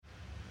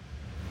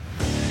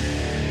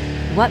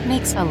What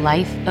makes a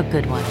life a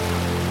good one?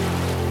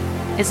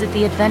 Is it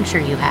the adventure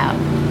you have?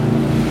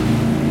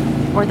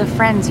 Or the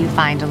friends you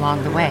find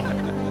along the way?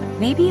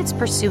 Maybe it's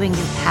pursuing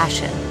your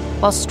passion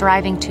while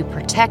striving to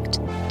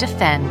protect,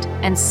 defend,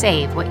 and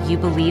save what you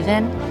believe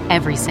in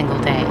every single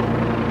day.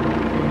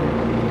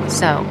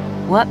 So,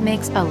 what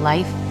makes a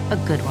life a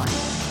good one?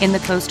 In the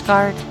Coast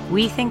Guard,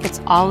 we think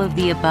it's all of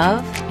the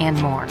above and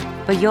more,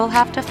 but you'll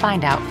have to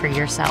find out for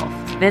yourself.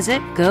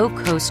 Visit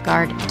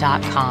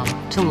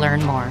gocoastguard.com to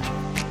learn more.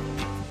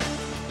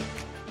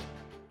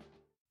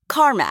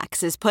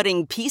 CarMax is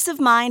putting peace of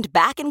mind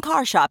back in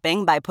car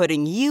shopping by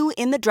putting you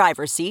in the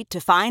driver's seat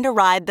to find a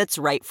ride that's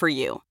right for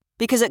you.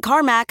 Because at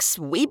CarMax,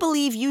 we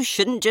believe you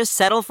shouldn't just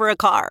settle for a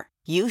car.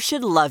 You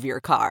should love your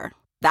car.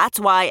 That's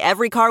why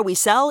every car we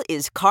sell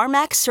is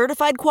CarMax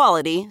certified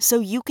quality, so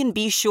you can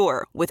be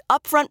sure with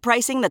upfront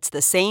pricing that's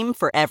the same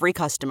for every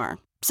customer.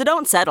 So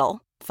don't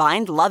settle.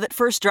 Find love at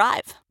first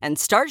drive and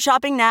start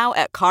shopping now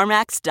at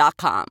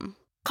CarMax.com.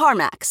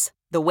 CarMax,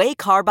 the way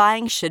car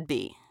buying should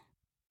be.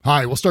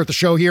 Hi, we'll start the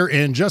show here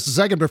in just a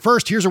second, but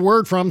first, here's a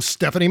word from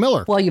Stephanie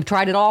Miller. Well, you've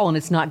tried it all and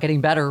it's not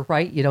getting better,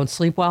 right? You don't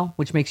sleep well,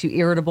 which makes you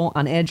irritable,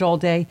 on edge all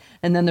day.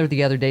 And then there are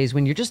the other days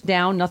when you're just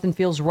down, nothing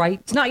feels right.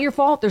 It's not your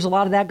fault. There's a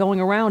lot of that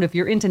going around. If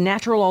you're into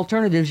natural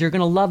alternatives, you're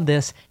going to love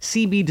this.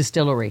 CB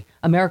Distillery,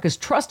 America's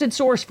trusted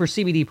source for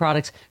CBD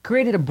products,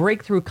 created a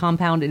breakthrough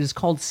compound. It is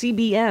called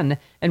CBN.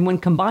 And when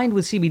combined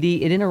with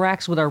CBD, it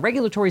interacts with our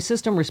regulatory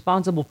system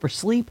responsible for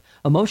sleep,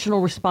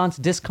 emotional response,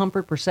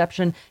 discomfort,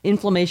 perception,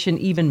 inflammation,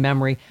 even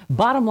memory.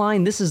 Bottom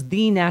line, this is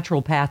the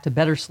natural path to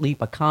better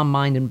sleep, a calm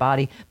mind and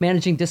body,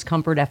 managing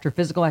discomfort after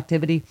physical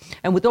activity.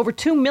 And with over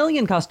 2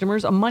 million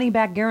customers, a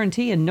money-back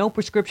guarantee, and no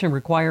prescription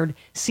required,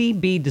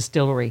 CB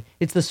Distillery.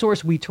 It's the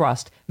source we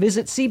trust.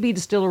 Visit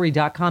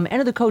cbdistillery.com.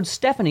 Enter the code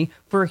Stephanie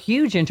for a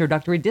huge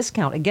introductory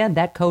discount. Again,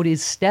 that code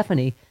is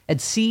Stephanie at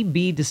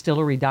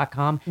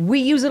cbdistillery.com. We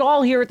use it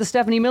all here at the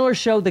Stephanie Miller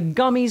Show, the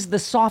gummies, the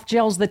soft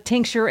gels, the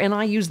tincture, and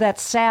I use that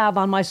salve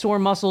on my sore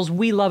muscles.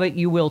 We love it.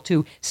 You will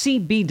too.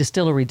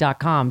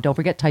 cbdistillery.com. Don't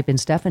forget, type in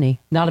Stephanie.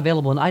 Not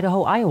available in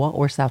Idaho, Iowa,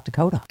 or South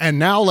Dakota. And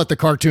now let the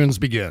cartoons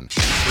begin.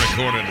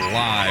 Recorded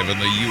live in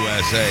the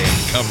USA,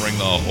 covering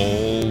the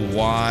whole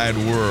wide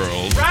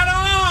world. Right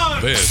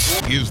on! This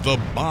is the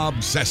Bob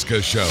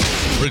Cesca Show,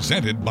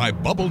 presented by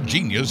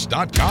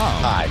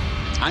BubbleGenius.com. Hi,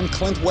 I'm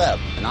Clint Webb,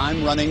 and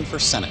I'm running for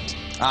Senate.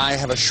 I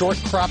have a short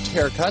cropped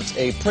haircut,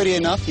 a pretty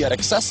enough yet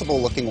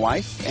accessible looking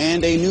wife,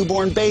 and a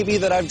newborn baby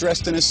that I've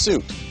dressed in a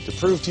suit to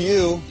prove to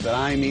you that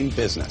I mean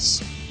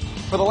business.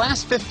 For the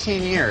last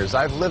 15 years,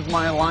 I've lived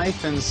my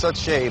life in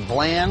such a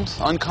bland,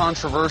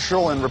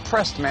 uncontroversial, and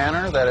repressed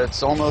manner that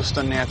it's almost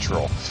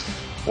unnatural.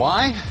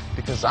 Why?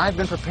 Because I've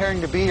been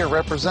preparing to be your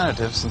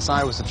representative since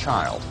I was a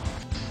child.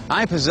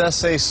 I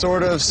possess a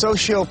sort of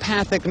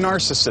sociopathic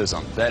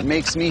narcissism that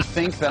makes me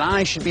think that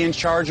I should be in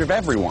charge of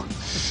everyone.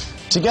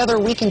 Together,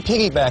 we can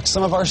piggyback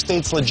some of our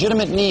state's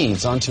legitimate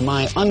needs onto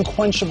my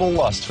unquenchable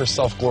lust for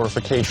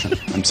self-glorification.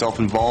 I'm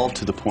self-involved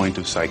to the point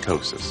of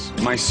psychosis.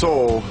 My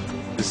soul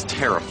is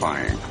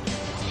terrifying.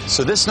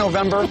 So this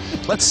November,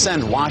 let's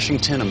send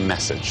Washington a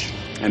message.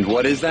 And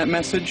what is that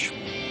message?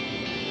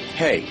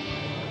 Hey.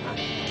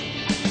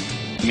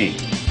 Me.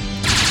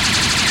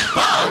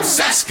 Bob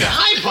Cesca.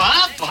 Hi,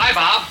 Bob. Hi,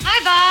 Bob. Hi,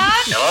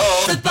 Bob.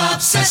 Hello. The Bob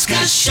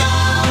Cesca Show.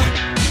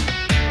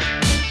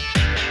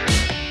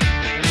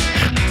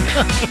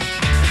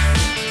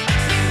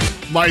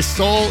 My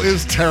soul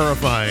is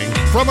terrifying.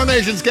 From our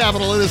nation's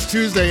capital, it is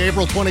Tuesday,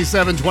 April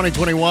 27,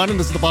 2021, and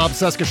this is the Bob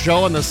Cesca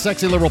Show on the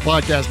Sexy Liberal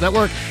Podcast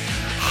Network.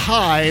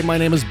 Hi, my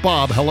name is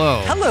Bob.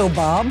 Hello. Hello,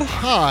 Bob.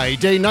 Hi.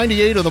 Day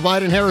 98 of the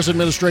Biden-Harris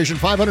administration,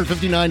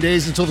 559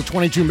 days until the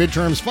 22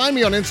 midterms. Find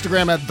me on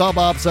Instagram at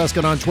TheBobCesca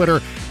and on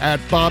Twitter at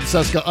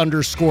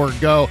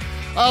BobCesca_go.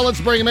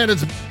 Let's bring him in.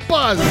 It's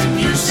Buzz.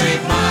 You say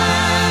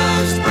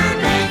Buzz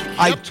Burbank.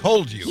 I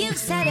told you. You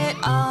said it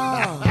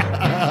all.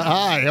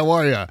 Hi, how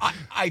are you?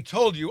 I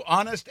told you,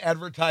 honest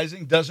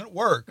advertising doesn't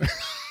work.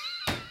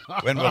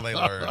 When will they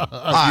learn?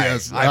 Hi.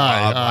 Yes. Hi,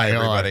 Bob. Hi,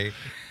 everybody.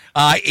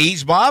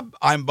 He's Bob.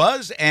 I'm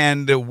Buzz,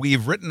 and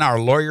we've written our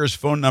lawyer's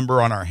phone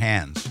number on our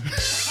hands.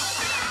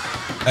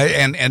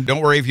 and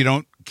don't worry if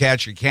you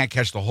can't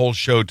catch the whole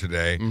show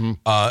today.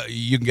 Mm-hmm.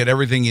 You can get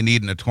everything you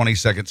need in a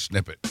 20-second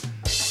snippet.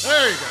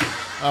 There you go.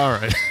 All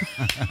right.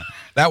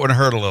 That one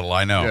hurt a little,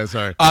 I know. Yeah,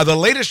 sorry. The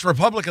latest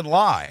Republican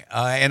lie,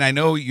 and I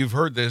know you've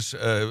heard this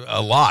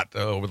a lot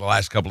over the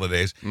last couple of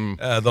days.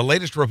 The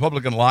latest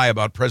Republican lie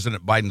about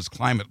President Biden's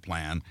climate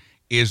plan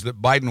is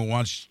that Biden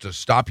wants to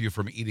stop you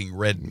from eating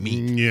red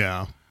meat.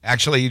 Yeah.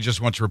 Actually, he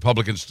just wants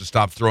Republicans to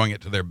stop throwing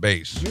it to their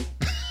base.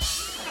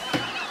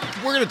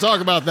 We're going to talk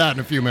about that in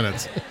a few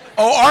minutes.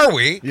 Oh, are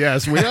we?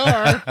 Yes, we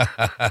are.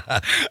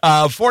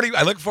 40.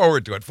 I look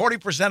forward to it.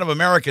 40% of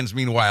Americans,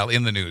 meanwhile,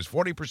 in the news,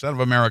 40% of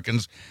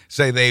Americans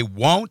say they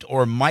won't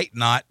or might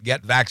not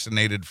get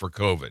vaccinated for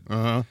COVID.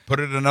 Uh-huh. Put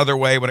it another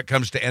way, when it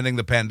comes to ending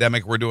the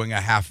pandemic, we're doing a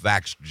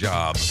half-vaxxed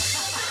job.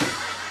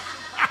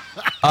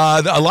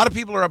 A lot of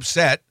people are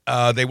upset.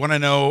 They want to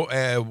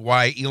know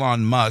why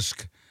Elon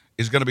Musk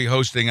is going to be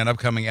hosting an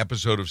upcoming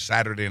episode of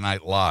Saturday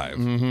Night Live.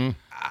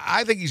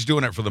 I think he's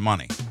doing it for the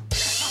money.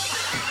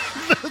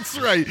 That's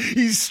right.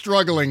 He's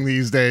struggling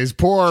these days.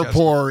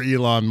 Poor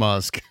Elon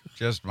Musk.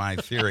 Just my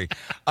theory.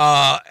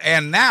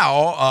 And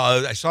now,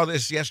 I saw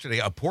this yesterday,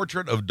 a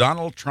portrait of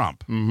Donald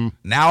Trump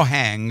now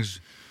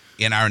hangs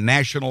in our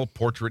National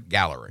Portrait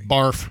Gallery.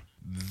 Barf.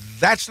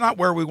 That's not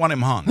where we want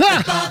him hung.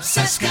 The Bob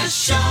Cesca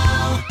Show.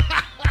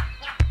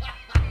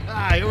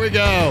 Here we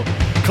go.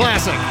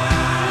 Classic.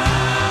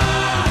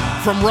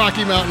 From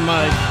Rocky Mountain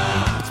Mike.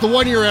 It's the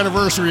 1-year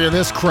anniversary of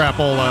this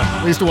crapola.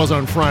 At least it was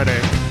on Friday.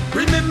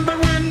 Remember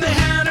when they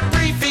had a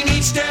briefing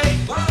each day?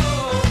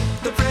 Whoa,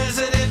 the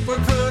president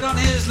would put on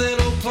his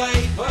little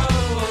plate. Whoa,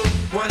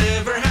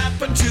 whatever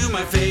happened to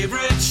my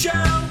favorite show?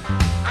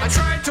 I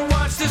tried to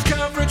watch this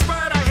coverage,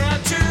 but I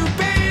had to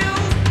bail.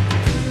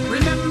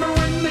 Remember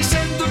when they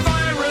said the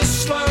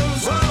virus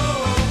slows?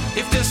 Whoa,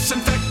 if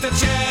disinfectant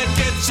Chad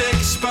gets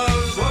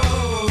exposed.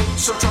 Whoa,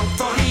 so Trump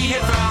thought he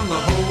had found the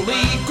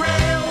holy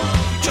grail.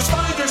 Just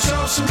find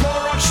yourself some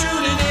Clorox,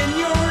 shoot it in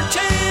your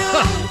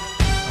tail.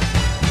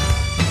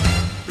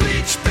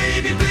 Bleach,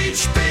 baby,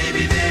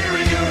 there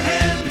in your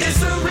head is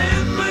the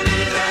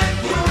remedy that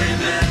will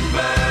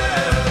remember.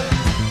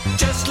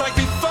 Just like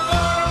before,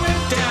 I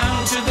went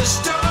down to the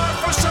store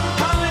for some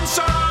Pine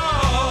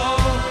Sol.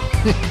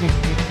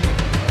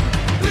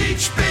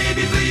 Bleach,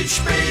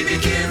 baby,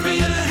 give me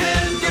a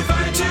hand. If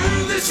I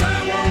do this,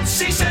 I won't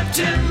see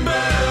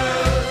September.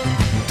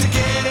 To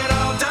get it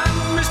all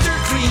done, Mr.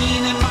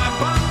 Clean, and my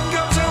bum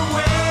goes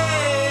away.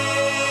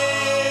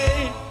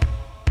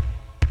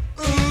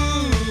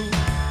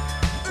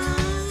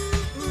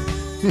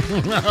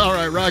 All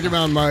right, Rocky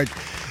Mountain Mike.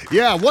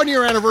 Yeah,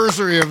 1-year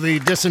anniversary of the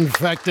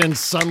disinfectant,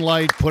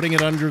 sunlight, putting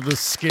it under the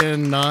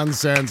skin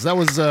nonsense. That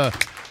was, what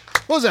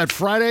was that,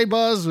 Friday,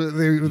 Buzz?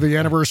 The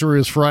anniversary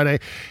was Friday.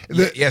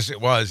 Yes,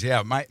 it was.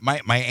 Yeah, my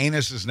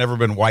anus has never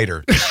been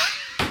whiter.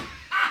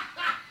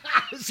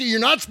 See,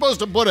 you're not supposed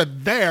to put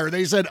it there.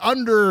 They said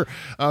under.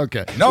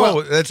 Okay.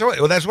 No, that's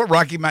what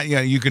Rocky Mountain. Yeah,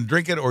 you can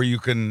drink it or you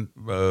can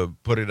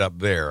put it up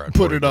there.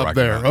 Put it up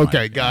there.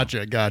 Okay,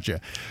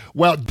 gotcha.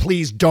 Well,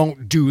 please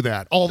don't do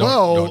that.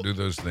 Although, don't do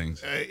those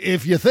things.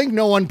 If you think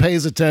no one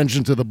pays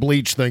attention to the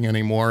bleach thing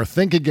anymore,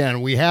 think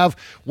again. We have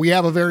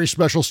a very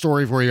special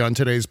story for you on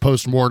today's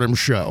postmortem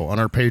show on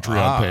our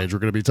Patreon page. We're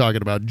going to be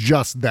talking about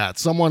just that.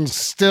 Someone's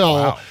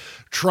still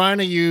trying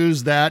to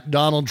use that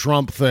Donald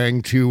Trump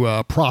thing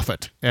to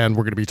profit, and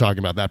we're going to be talking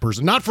about that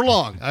person. Not for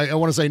long. I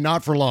want to say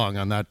not for long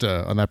on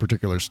that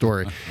particular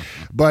story.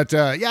 But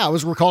I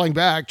was recalling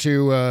back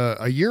to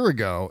a year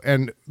ago,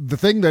 and the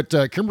thing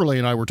that Kimberly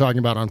and I were talking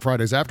about on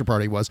Friday's after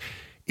party was,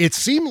 it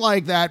seemed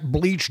like that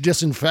bleach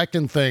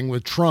disinfectant thing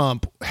with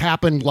Trump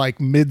happened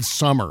like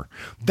midsummer.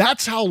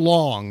 That's how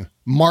long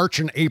March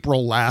and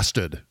April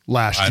lasted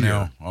last year. I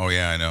know. Oh,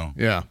 yeah, I know.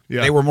 Yeah.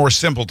 They were more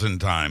simpleton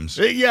times.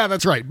 Yeah,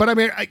 that's right. But I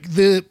mean,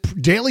 the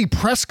daily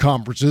press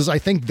conferences, I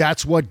think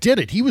that's what did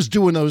it. He was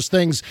doing those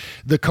things,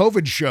 the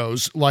COVID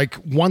shows, like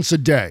once a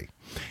day.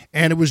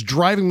 And it was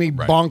driving me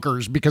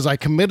bonkers because I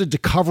committed to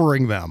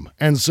covering them.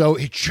 And so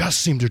it just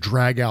seemed to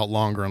drag out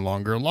longer and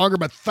longer and longer.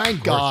 But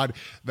thank God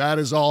that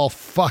is all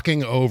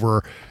fucking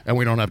over and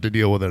we don't have to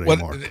deal with it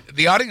anymore. Well,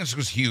 the audience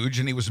was huge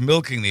and he was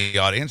milking the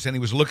audience and he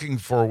was looking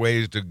for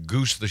ways to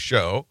goose the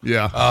show.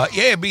 Yeah.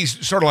 It'd be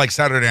sort of like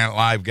Saturday Night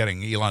Live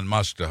getting Elon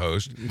Musk to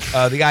host.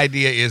 The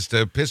idea is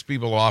to piss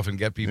people off and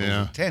get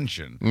people's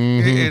attention.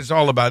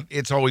 Mm-hmm.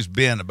 It's always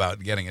been about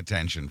getting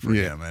attention for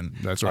him. And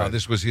that's right.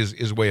 This was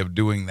his way of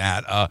doing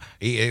that.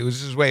 It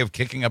was his way of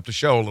kicking up the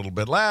show a little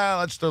bit.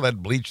 Let's throw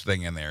that bleach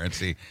thing in there and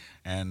see.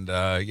 And,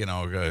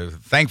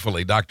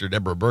 thankfully, Dr.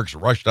 Deborah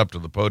Birx rushed up to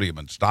the podium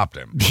and stopped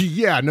him.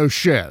 Yeah, no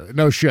shit.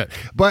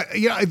 But,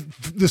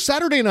 the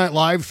Saturday Night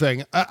Live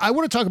thing, I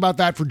want to talk about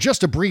that for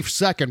just a brief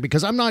second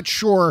because I'm not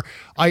sure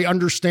I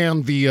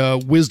understand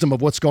the wisdom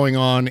of what's going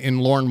on in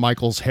Lorne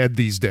Michaels' head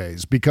these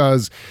days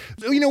because,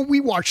 we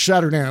watch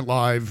Saturday Night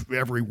Live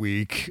every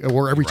week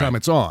or every time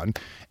it's on.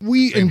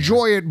 We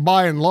enjoy it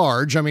by and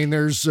large. I mean,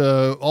 there's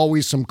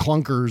always some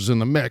clunkers in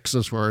the mix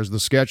as far as the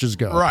sketches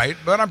go. Right,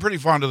 but I'm pretty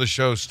fond of the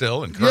show still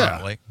and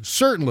currently. Yeah,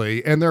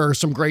 certainly, and there are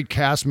some great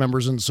cast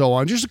members and so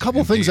on. Just a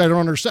couple things I don't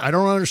understand. I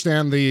don't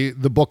understand the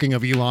booking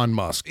of Elon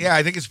Musk. Yeah,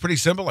 I think it's pretty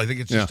simple. I think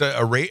it's just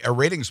a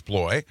ratings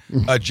ploy,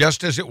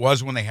 just as it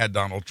was when they had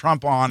Donald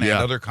Trump on and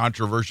other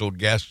controversial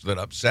guests that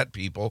upset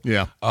people.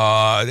 Yeah.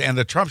 And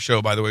the Trump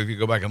show, by the way, if you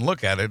go back and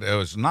look at it, it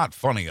was not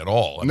funny at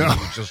all. I mean,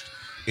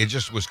 it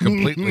just was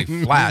completely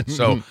flat.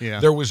 So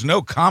there was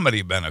no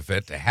comedy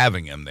benefit to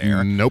having him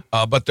there. Nope.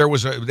 But it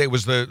was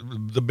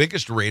the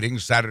biggest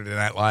ratings Saturday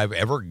Night Live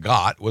ever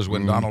got was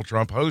when Donald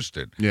Trump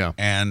hosted. Yeah.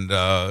 And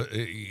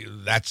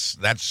that's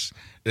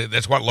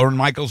that's what Lorne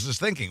Michaels is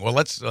thinking. Well,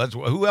 let's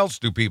who else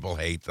do people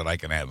hate that I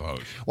can have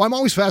host? Well, I'm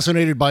always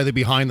fascinated by the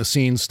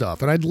behind-the-scenes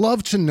stuff, and I'd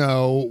love to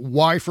know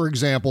why, for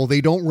example,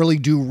 they don't really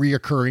do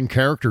reoccurring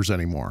characters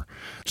anymore.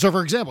 So,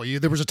 for example,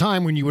 there was a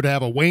time when you would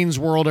have a Wayne's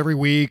World every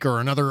week, or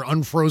another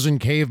Unfrozen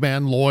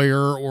Caveman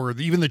lawyer, or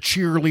even the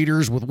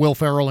cheerleaders with Will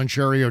Ferrell and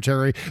Sherry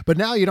O'Terry, but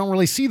now you don't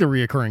really see the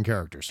reoccurring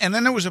characters. And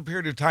then there was a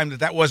period of time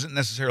that wasn't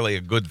necessarily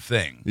a good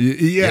thing.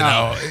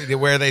 Yeah. You know,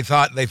 where they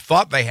thought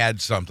they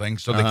had something,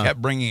 so they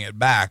kept bringing it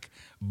back,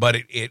 but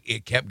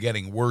it kept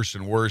getting worse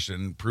and worse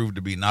and proved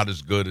to be not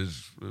as good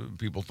as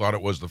people thought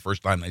it was the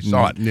first time they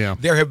saw it. Yeah.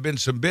 There have been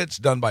some bits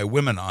done by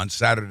women on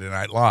Saturday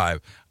Night Live,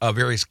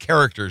 various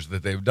characters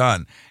that they've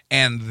done,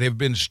 and they've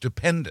been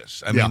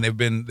stupendous. I mean, they've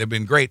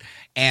been great,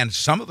 and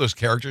some of those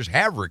characters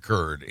have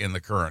recurred in the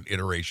current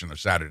iteration of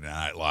Saturday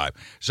Night Live.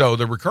 So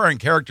the recurring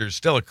characters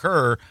still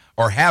occur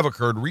or have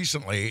occurred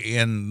recently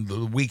in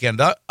the Weekend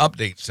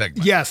Update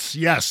segment. Yes,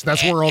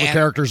 that's where all the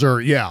characters are.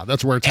 Yeah,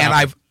 that's where it's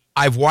happening. And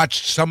I've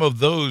watched some of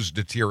those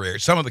deteriorate.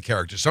 Some of the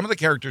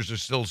characters are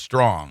still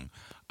strong,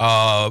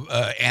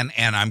 and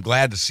I'm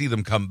glad to see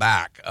them come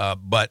back.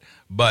 But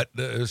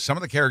some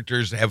of the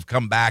characters have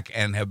come back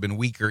and have been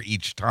weaker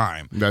each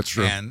time. That's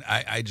true. And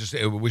I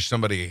wish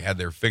somebody had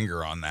their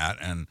finger on that.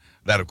 And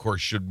that, of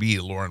course, should be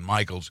Lorne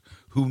Michaels,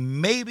 who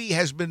maybe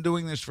has been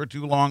doing this for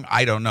too long.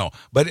 I don't know.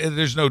 But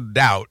there's no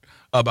doubt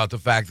about the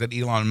fact that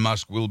Elon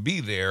Musk will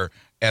be there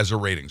as a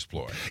ratings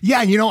ploy. Yeah,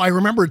 I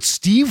remembered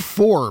Steve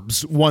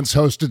Forbes once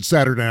hosted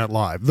Saturday Night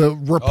Live, the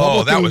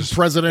Republican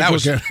presidential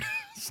candidate.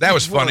 That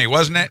was funny,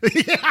 wasn't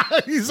it? Yeah,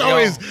 he's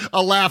always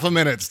a laugh a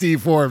minute,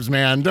 Steve Forbes,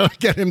 man. Don't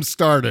get him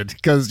started,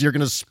 because you're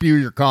going to spew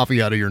your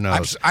coffee out of your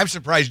nose. I'm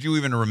surprised you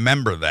even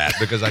remember that,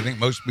 because I think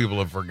most people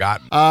have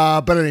forgotten.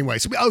 But anyway,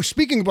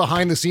 speaking of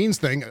behind-the-scenes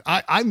thing,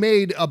 I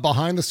made a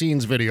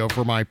behind-the-scenes video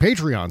for my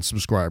Patreon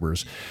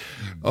subscribers.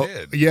 You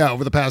did? Yeah,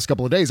 over the past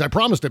couple of days. I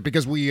promised it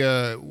because we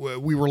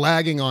were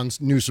lagging on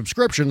new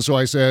subscriptions, so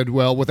I said,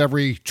 well, with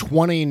every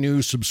 20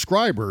 new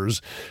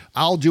subscribers,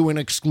 I'll do an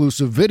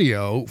exclusive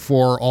video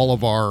for all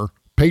of our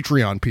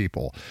Patreon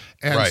people.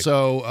 And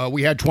so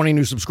we had 20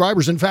 new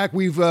subscribers. In fact,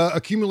 we've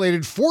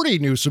accumulated 40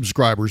 new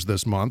subscribers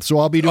this month. So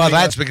I'll be doing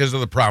that's because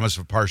of the promise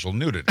of partial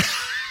nudity.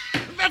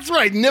 That's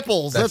right,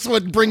 nipples. That's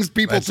what brings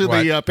people to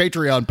the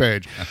Patreon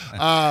page.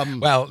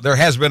 Well, there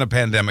has been a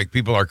pandemic.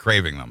 People are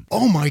craving them.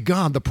 Oh, my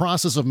God, the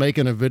process of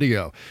making a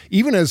video.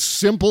 Even as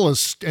simple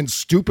and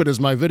stupid as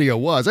my video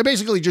was, I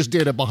basically just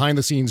did a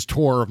behind-the-scenes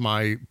tour of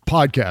my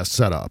podcast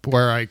setup,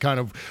 where I kind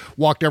of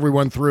walked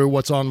everyone through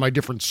what's on my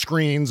different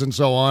screens and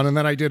so on, and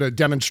then I did a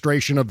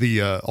demonstration of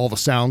the all the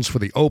sounds for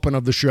the open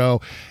of the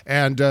show,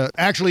 and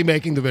actually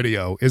making the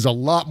video is a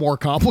lot more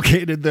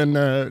complicated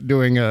than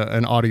doing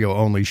an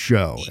audio-only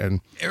show. And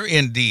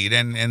indeed,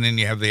 and then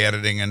you have the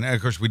editing, and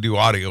of course we do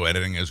audio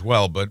editing as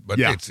well, but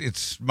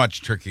it's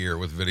much trickier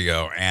with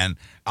video. And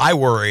I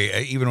worry,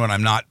 even when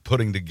I'm not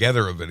putting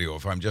together a video,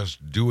 if I'm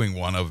just doing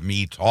one of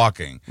me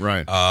talking,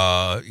 right?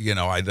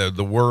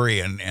 The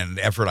worry and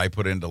effort I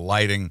put into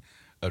lighting,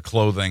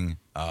 clothing,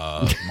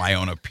 my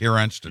own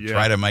appearance to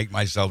try to make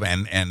myself,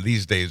 and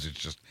these days it's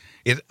just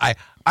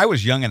I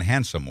was young and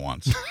handsome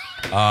once,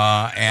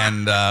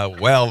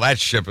 well, that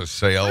ship has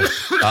sailed.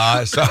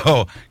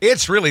 So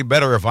it's really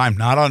better if I'm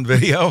not on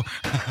video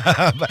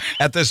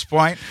at this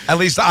point. At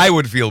least I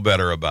would feel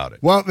better about it.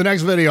 Well, the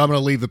next video, I'm going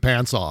to leave the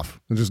pants off.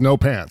 There's no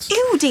pants.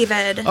 Ew,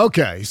 David.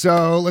 Okay,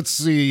 so let's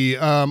see.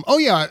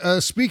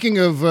 Speaking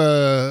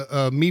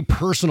of me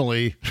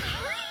personally...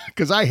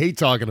 because I hate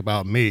talking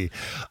about me.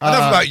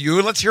 Enough about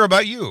you. Let's hear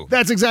about you.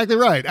 That's exactly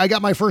right. I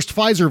got my first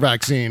Pfizer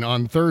vaccine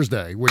on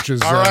Thursday, which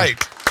is... All right.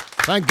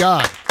 Thank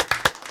God.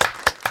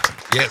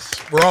 Yes,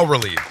 we're all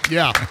relieved.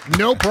 Yeah,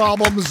 no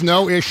problems,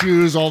 no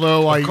issues,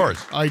 although of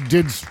course. I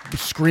did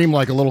scream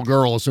like a little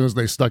girl as soon as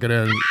they stuck it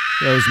in.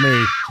 That was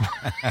me.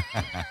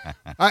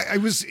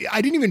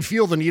 I didn't even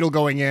feel the needle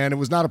going in. It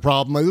was not a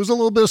problem. It was a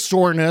little bit of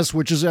soreness,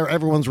 which is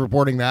everyone's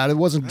reporting that. It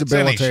wasn't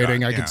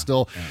debilitating. I could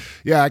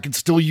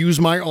still use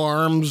my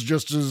arms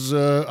just as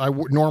I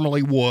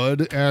normally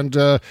would, and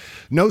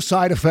no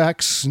side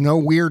effects, no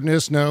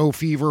weirdness, no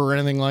fever or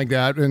anything like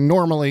that. And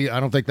normally, I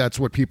don't think that's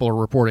what people are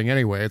reporting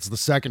anyway. It's the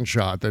second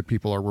shot that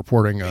people are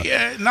reporting.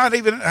 Not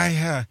even.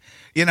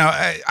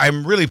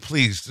 I'm really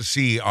pleased to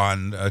see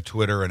on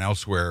Twitter and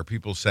elsewhere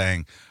people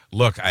saying,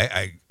 look,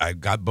 I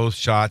got both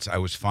shots. I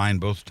was fine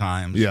both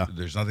times. Yeah.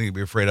 There's nothing to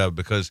be afraid of,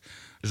 because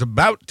there's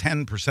about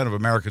 10% of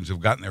Americans who've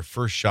gotten their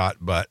first shot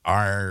but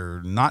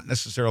are not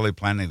necessarily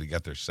planning to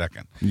get their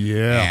second.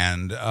 Yeah.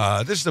 And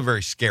this is a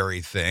very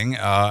scary thing.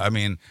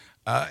 And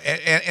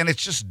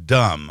it's just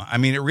dumb. I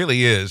mean, it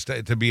really is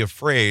to be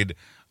afraid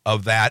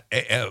of that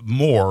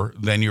more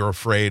than you're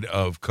afraid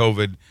of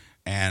COVID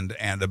and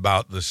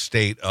about the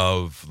state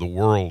of the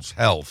world's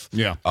health.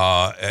 Yeah.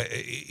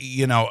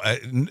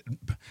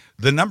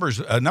 The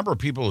number of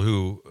people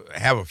who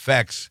have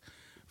effects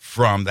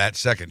from that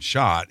second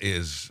shot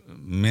is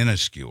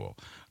minuscule.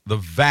 The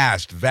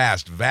vast,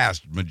 vast,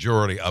 vast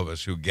majority of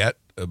us who get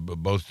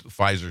both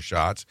Pfizer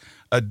shots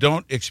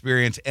don't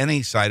experience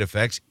any side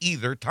effects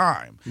either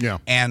time. Yeah.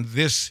 And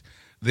this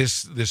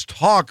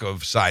talk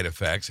of side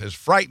effects has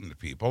frightened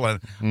people, and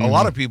a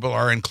lot of people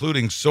are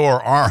including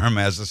sore arm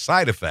as a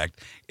side effect.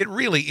 It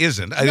really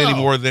isn't any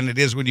more than it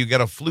is when you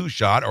get a flu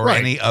shot or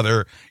any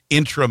other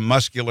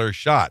intramuscular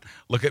shot.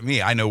 Look at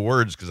me. I know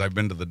words because I've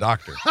been to the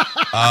doctor.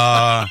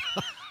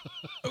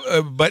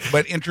 But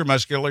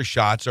intramuscular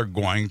shots are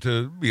going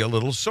to be a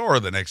little sore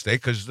the next day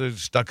because they've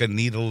stuck a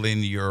needle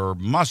in your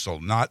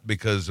muscle, not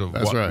because of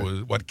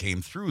what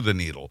came through the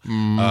needle.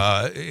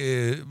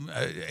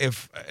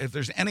 If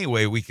there's any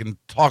way we can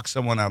talk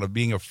someone out of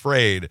being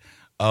afraid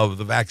of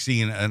the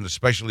vaccine, and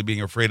especially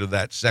being afraid of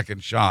that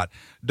second shot,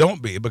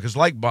 don't be, because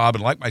like Bob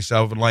and like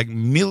myself and like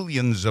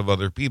millions of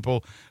other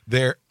people,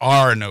 there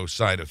are no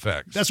side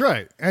effects. That's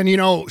right. And, you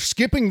know,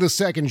 skipping the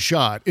second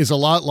shot is a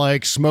lot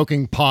like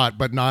smoking pot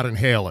but not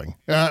inhaling,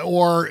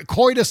 or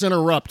coitus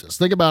interruptus.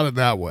 Think about it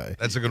that way.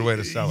 That's a good way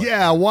to sell it.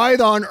 Yeah, why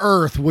on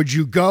earth would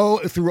you go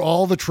through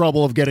all the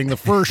trouble of getting the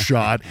first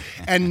shot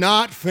and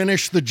not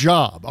finish the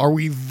job? Are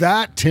we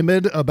that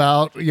timid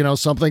about, you know,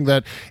 something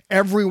that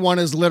everyone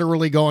is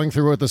literally going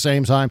through at the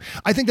same time?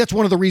 I think that's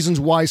one of the reasons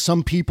why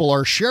some people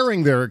are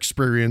sharing their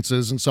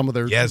experiences and some of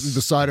their the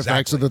side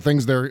effects of the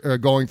things they're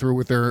going through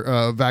with their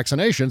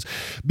vaccinations,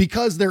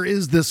 because there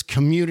is this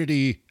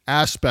community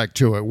aspect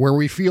to it where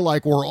we feel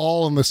like we're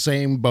all in the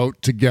same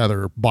boat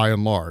together by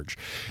and large.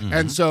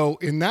 And so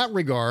in that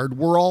regard,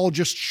 we're all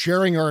just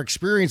sharing our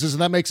experiences,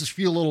 and that makes us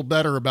feel a little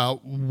better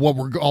about what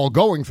we're all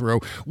going through,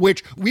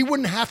 which we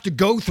wouldn't have to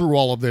go through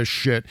all of this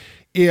shit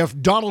if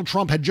Donald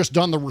Trump had just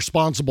done the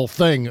responsible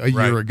thing a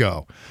year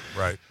ago.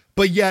 Right.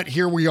 But yet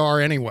here we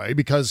are anyway,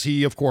 because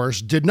he, of course,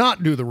 did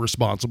not do the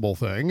responsible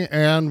thing,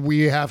 and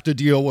we have to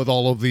deal with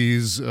all of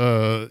these,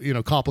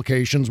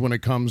 complications when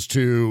it comes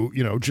to,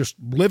 just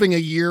living a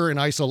year in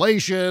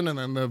isolation, and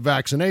then the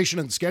vaccination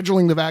and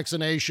scheduling the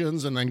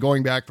vaccinations, and then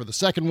going back for the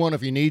second one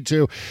if you need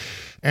to.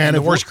 And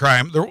the worst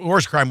crime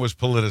was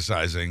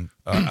politicizing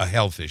a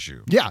health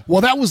issue. Yeah,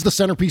 well, that was the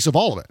centerpiece of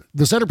all of it.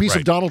 The centerpiece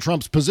of Donald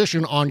Trump's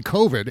position on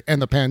COVID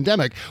and the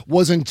pandemic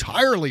was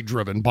entirely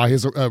driven by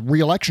his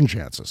re-election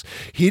chances.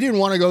 He didn't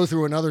want to go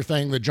through another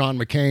thing that John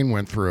McCain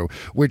went through,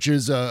 which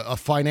is a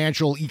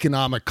financial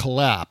economic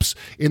collapse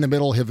in the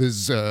middle of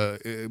his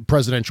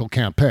presidential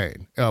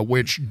campaign,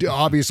 which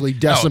obviously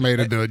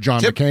decimated the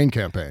John McCain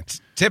campaign.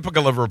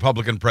 Typical of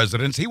Republican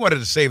presidents. He wanted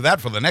to save that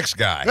for the next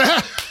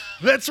guy.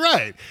 That's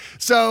right.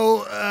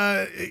 So,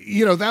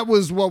 that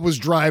was what was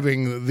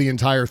driving the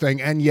entire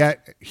thing. And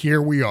yet,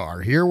 here we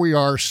are. Here we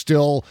are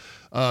still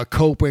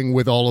coping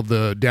with all of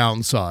the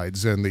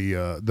downsides and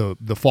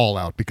the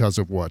fallout because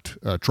of what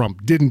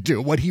Trump didn't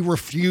do, what he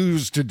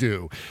refused to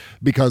do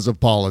because of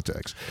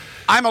politics.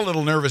 I'm a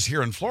little nervous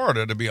here in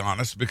Florida, to be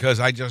honest, because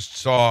I just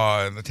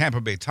saw in the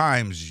Tampa Bay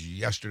Times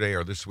yesterday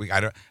or this week.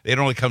 It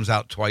only comes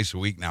out twice a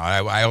week now.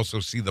 I also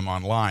see them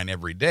online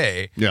every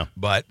day. Yeah.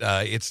 But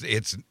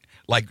it's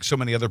like so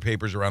many other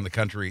papers around the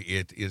country,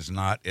 it is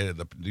not,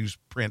 the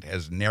newsprint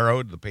has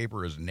narrowed. The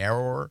paper is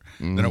narrower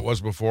than it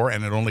was before,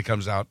 and it only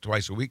comes out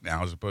twice a week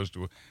now as opposed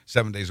to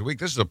 7 days a week.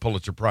 This is a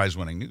Pulitzer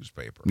Prize-winning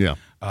newspaper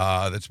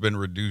that's been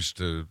reduced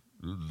to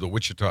the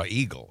Wichita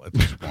Eagle at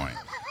this point.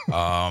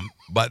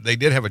 But they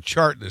did have a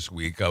chart this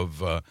week of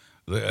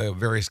the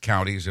various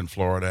counties in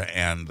Florida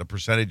and the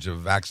percentage of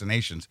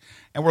vaccinations,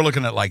 and we're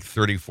looking at like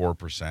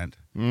 34%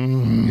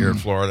 here in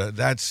Florida.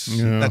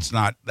 That's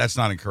not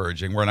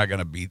encouraging. We're not going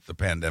to beat the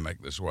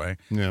pandemic this way.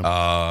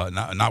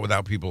 Not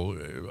without people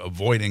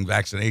avoiding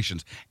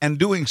vaccinations and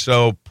doing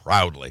so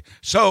proudly.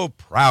 So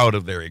proud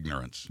of their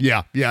ignorance.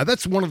 Yeah,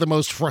 that's one of the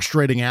most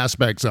frustrating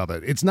aspects of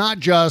it. It's not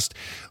just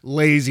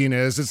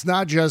laziness. It's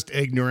not just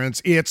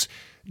ignorance. It's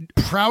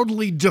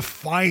proudly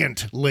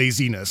defiant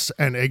laziness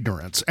and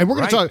ignorance. And we're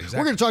going to talk. Exactly.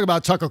 We're going to talk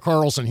about Tucker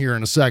Carlson here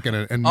in a second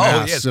and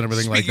masks and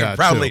everything like that.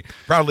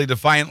 Proudly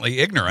defiantly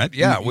ignorant.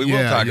 Yeah, we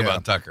will talk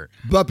about Tucker.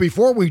 But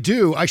before we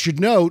do, I should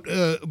note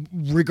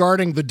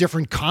regarding the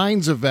different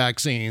kinds of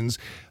vaccines.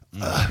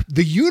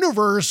 The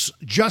universe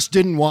just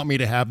didn't want me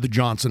to have the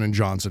Johnson &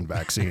 Johnson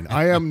vaccine.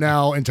 I am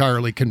now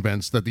entirely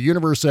convinced that the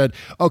universe said,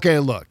 okay,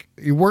 look,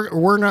 we're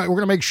going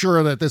to make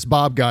sure that this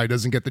Bob guy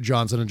doesn't get the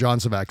Johnson &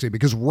 Johnson vaccine,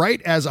 because right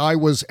as I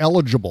was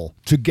eligible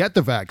to get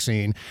the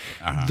vaccine,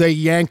 they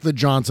yanked the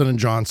Johnson &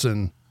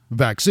 Johnson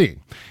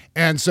vaccine.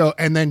 And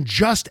then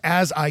just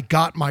as I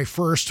got my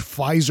first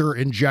Pfizer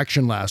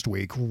injection last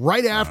week,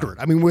 right after it,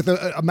 I mean, with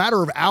a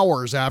matter of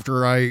hours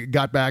after I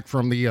got back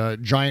from the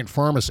giant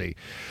pharmacy,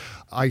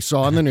 I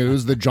saw in the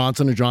news that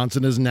Johnson &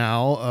 Johnson is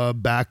now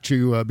back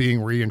to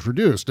being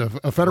reintroduced.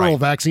 A federal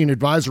vaccine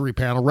advisory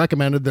panel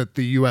recommended that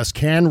the U.S.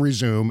 can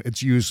resume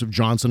its use of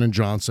Johnson &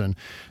 Johnson.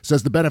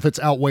 Says the benefits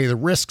outweigh the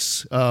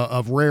risks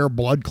of rare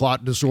blood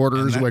clot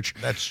disorders,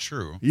 that's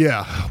true.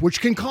 Yeah,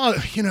 which can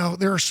cause,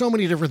 there are so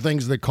many different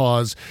things that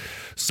cause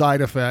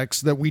side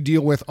effects that we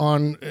deal with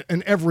on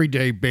an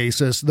everyday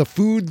basis. The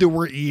food that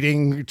we're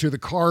eating, to the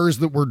cars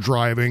that we're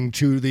driving,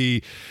 to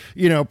the,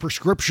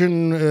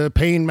 prescription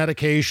pain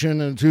medication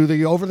medication to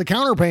the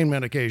over-the-counter pain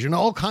medication,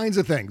 all kinds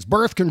of things,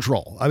 birth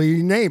control. I mean,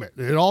 you name it.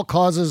 It all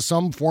causes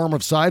some form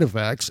of side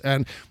effects,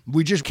 and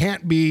we just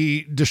can't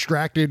be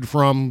distracted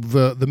from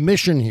the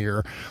mission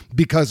here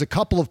because a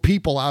couple of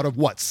people out of,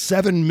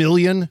 7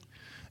 million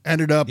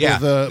ended up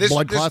with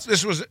blood clots.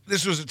 This was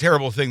a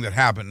terrible thing that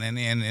happened, and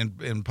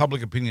in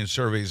public opinion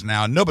surveys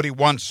now, nobody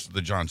wants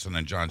the Johnson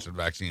 & Johnson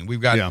vaccine.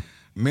 We've got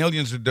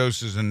millions of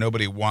doses, and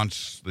nobody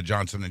wants the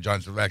Johnson &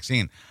 Johnson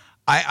vaccine.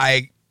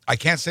 I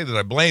can't say that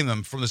I blame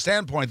them from the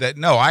standpoint that,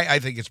 no, I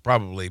think it's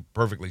probably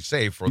perfectly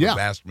safe for the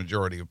vast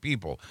majority of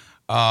people.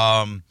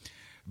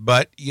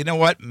 But you know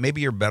what?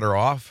 Maybe you're better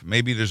off.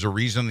 Maybe there's a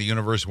reason the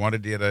universe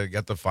wanted you to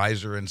get the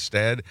Pfizer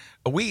instead.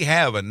 We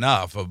have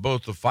enough of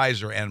both the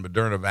Pfizer and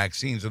Moderna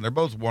vaccines, and they're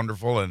both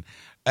wonderful. And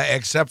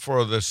except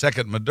for the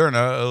second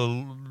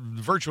Moderna,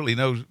 virtually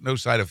no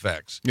side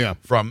effects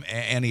from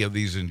any of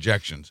these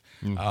injections.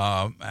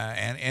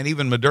 And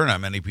even Moderna,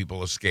 many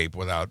people escape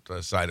without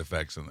side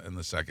effects in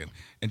the second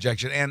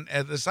injection. And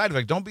the side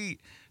effect, don't be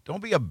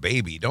a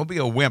baby. Don't be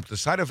a wimp. The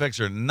side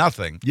effects are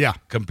nothing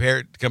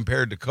compared to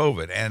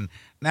COVID. And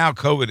now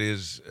COVID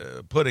is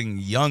putting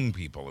young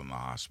people in the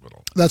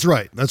hospital. That's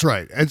right.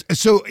 And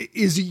so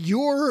is it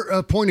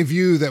your point of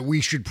view that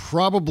we should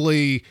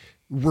probably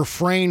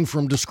refrain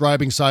from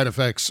describing side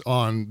effects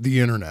on the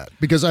internet?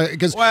 We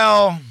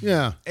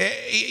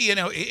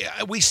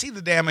see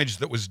the damage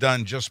that was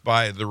done just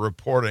by the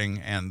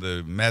reporting and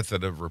the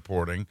method of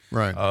reporting.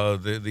 Right.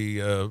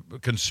 The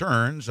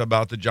concerns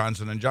about the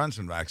Johnson &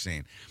 Johnson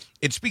vaccine.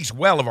 It speaks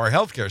well of our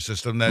healthcare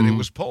system that it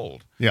was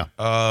pulled. Yeah.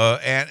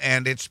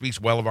 And it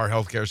speaks well of our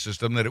healthcare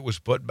system that it was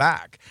put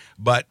back.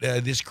 But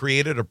this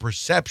created a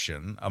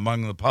perception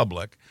among the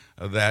public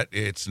that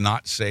it's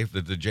not safe,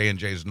 that the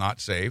J&J is not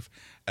safe,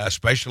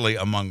 especially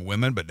among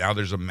women. But now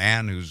there's a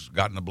man who's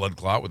gotten a blood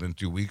clot within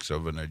 2 weeks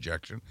of an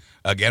injection.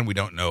 Again, we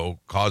don't know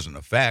cause and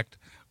effect,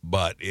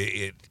 but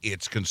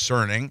it's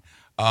concerning.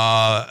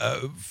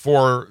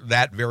 For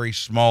that very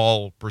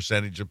small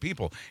percentage of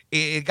people.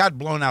 It got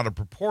blown out of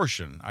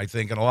proportion, I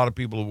think, and a lot of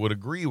people would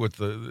agree with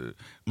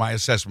my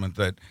assessment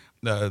that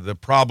the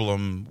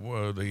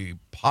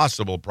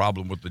possible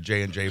problem with the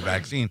J&J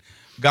vaccine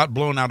got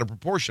blown out of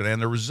proportion, and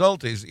the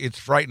result is it's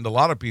frightened a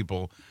lot of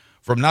people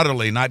from not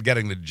only not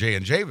getting the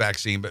J&J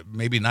vaccine, but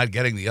maybe not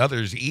getting the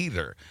others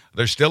either.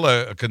 There's still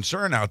a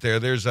concern out there.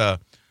 There's a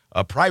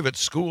private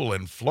school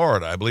in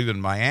Florida, I believe in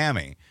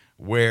Miami,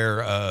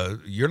 where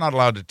you're not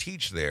allowed to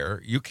teach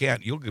there.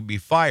 You'll be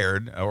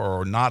fired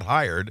or not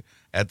hired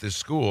at this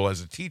school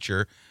as a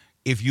teacher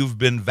if you've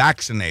been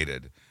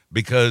vaccinated,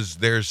 because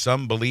there's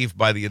some belief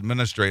by the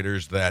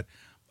administrators that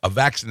a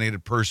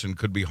vaccinated person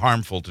could be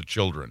harmful to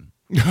children.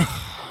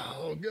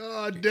 Oh,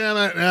 God damn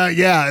it.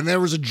 And there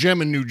was a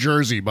gym in New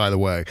Jersey, by the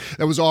way,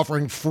 that was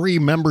offering free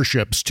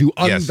memberships to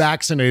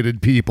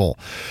unvaccinated people.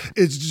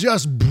 It's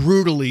just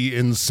brutally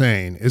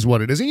insane is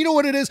what it is. And you know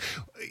what it is?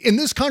 In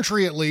this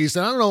country, at least,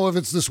 and I don't know if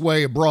it's this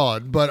way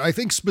abroad, but I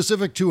think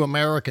specific to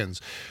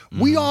Americans,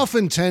 we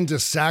often tend to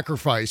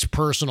sacrifice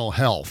personal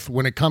health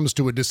when it comes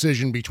to a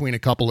decision between a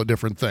couple of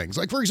different things.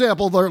 Like, for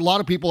example, a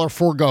lot of people are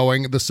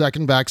foregoing the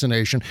second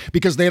vaccination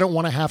because they don't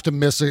want to have to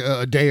miss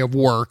a day of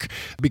work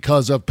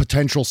because of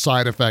potential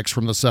side effects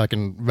from the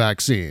second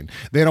vaccine.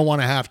 They don't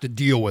want to have to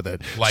deal with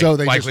it. So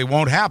they likely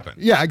won't happen.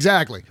 Yeah,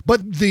 exactly.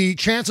 But the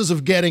chances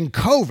of getting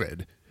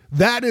COVID,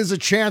 that is a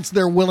chance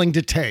they're willing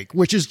to take,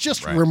 which is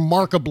just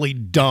remarkably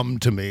dumb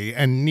to me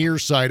and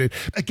nearsighted.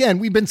 Again,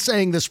 we've been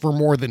saying this for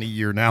more than a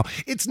year now.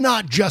 It's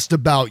not just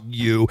about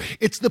you.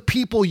 It's the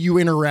people you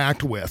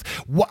interact with.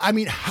 I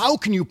mean, how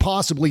can you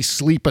possibly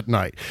sleep at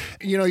night?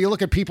 You know, you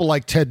look at people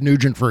like Ted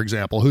Nugent, for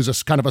example, who's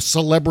a kind of a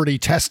celebrity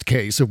test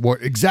case of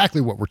exactly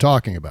what we're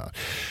talking about.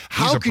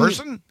 He's a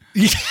person?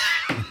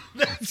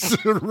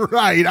 That's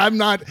right. I'm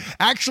not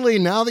actually,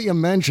 now that you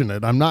mention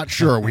it, I'm not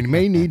sure. We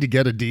may need to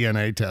get a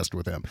DNA test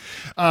with him.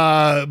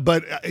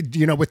 But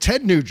with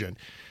Ted Nugent,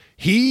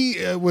 he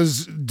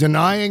was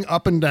denying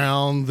up and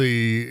down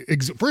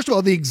first of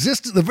all,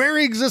 the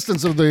very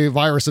existence of the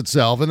virus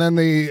itself, and then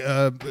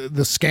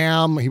the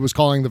scam. He was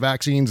calling the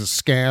vaccines a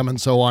scam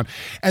and so on.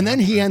 And then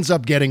he ends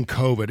up getting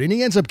COVID, and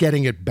he ends up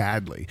getting it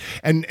badly.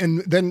 And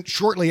then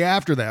shortly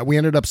after that, we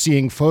ended up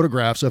seeing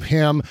photographs of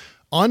him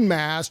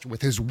unmasked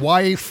with his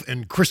wife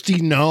and Kristi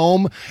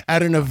Noem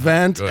at an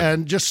event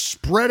and just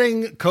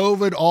spreading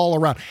COVID all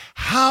around.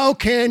 How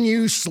can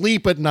you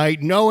sleep at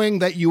night knowing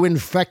that you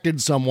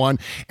infected someone?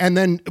 And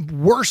then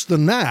worse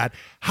than that,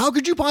 how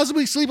could you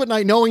possibly sleep at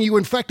night knowing you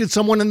infected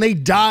someone and they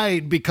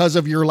died because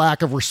of your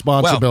lack of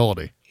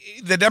responsibility? Well,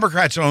 the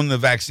Democrats own the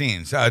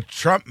vaccines.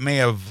 Trump may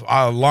have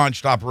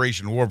launched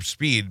Operation Warp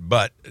Speed,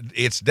 but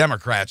it's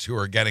Democrats who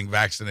are getting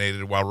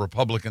vaccinated while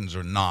Republicans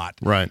are not.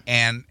 Right.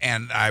 And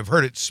I've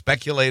heard it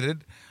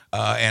speculated,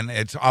 and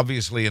it's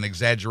obviously an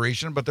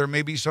exaggeration, but there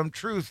may be some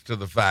truth to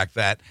the fact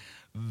that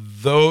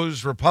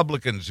those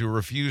Republicans who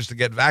refuse to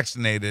get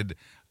vaccinated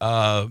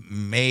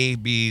may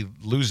be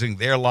losing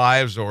their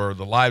lives or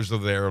the lives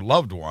of their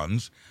loved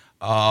ones,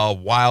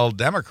 while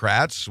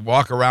Democrats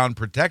walk around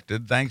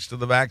protected thanks to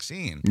the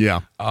vaccine. Yeah.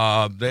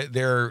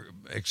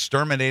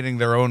 exterminating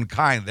their own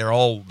kind. They're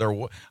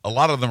a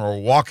lot of them are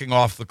walking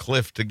off the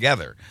cliff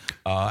together,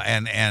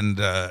 and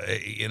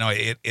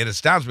it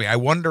astounds me. I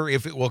wonder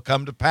if it will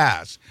come to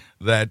pass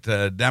that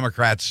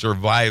Democrats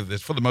survive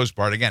this, for the most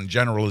part. Again,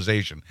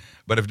 generalization.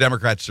 But if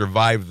Democrats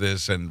survive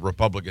this and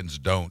Republicans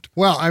don't.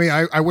 Well, I mean,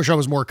 I wish I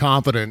was more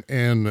confident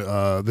in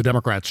the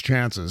Democrats'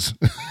 chances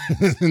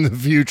in the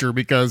future,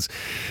 because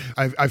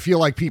I feel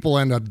like people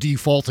end up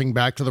defaulting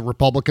back to the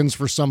Republicans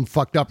for some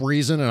fucked up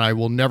reason, and I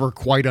will never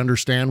quite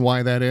understand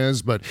why that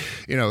is. But,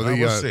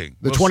 we'll see.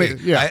 The We'll 20,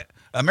 see. yeah.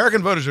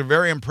 American voters are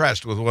very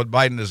impressed with what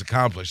Biden has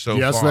accomplished so far.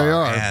 Yes, they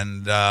are.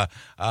 And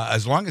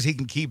as long as he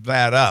can keep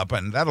that up,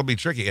 and that'll be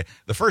tricky.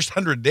 The first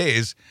 100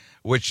 days,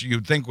 which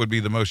you'd think would be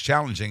the most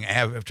challenging,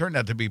 have turned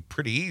out to be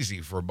pretty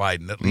easy for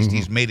Biden. At least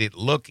he's made it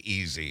look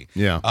easy.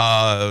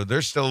 Yeah.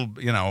 There's still,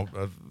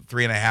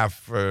 3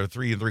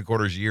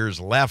 3/4 years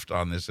left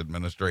on this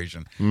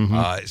administration.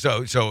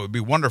 So it'd be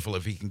wonderful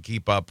if he can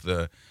keep up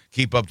the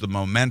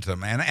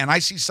momentum, and I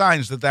see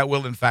signs that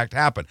will in fact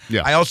happen.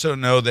 Yeah. I also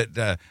know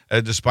that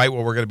despite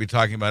what we're going to be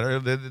talking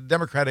about, the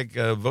Democratic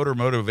voter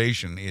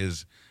motivation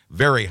is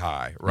very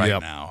high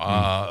right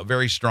now,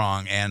 very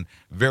strong, and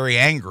very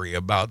angry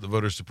about the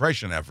voter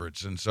suppression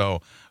efforts. And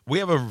so we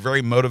have a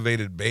very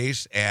motivated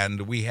base,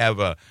 and we've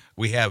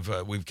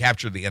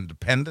captured the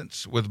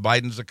independents with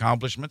Biden's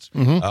accomplishments.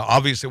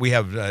 Obviously,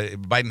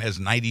 Biden has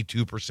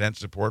 92%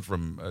 support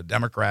from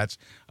Democrats,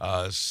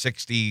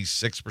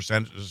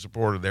 66%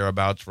 support or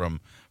thereabouts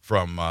from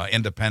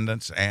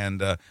independents,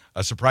 and a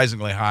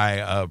surprisingly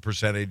high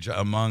percentage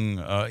among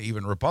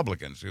even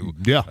Republicans who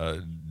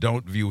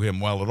don't view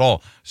him well at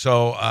all.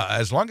 So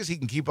as long as he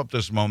can keep up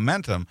this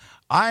momentum,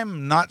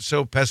 I'm not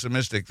so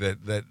pessimistic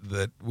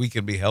that we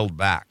can be held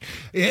back.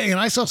 And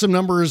I saw some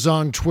numbers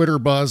on Twitter,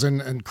 Buzz,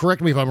 and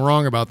correct me if I'm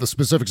wrong about the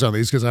specifics on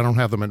these because I don't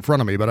have them in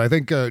front of me, but I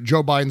think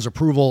Joe Biden's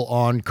approval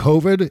on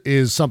COVID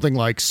is something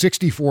like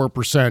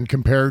 64%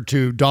 compared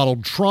to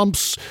Donald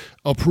Trump's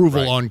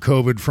approval on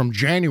COVID from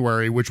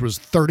January, which was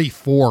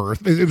 34.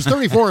 It was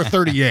 34 or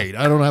 38.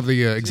 I don't have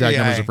the exact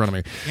numbers in front of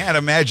me. Can't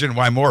imagine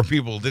why more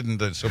people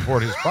didn't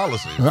support his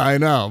policies. I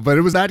know, but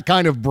it was that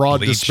kind of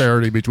broad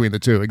disparity between the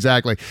two.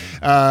 Exactly.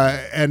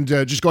 And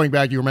just going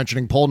back, you were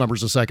mentioning poll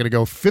numbers a second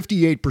ago.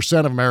 58%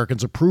 of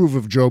Americans approve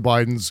of Joe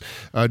Biden's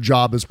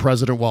job as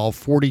president, while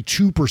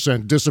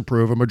 42%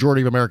 disapprove. A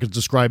majority of Americans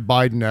describe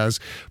Biden as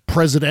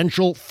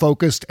presidential,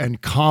 focused,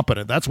 and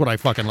competent. That's what I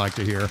fucking like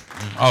to hear.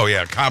 Oh,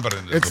 yeah,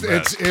 competent is the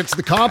best. It's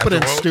the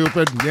competence,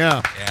 stupid.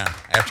 Yeah. Yeah.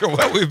 After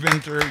what we've been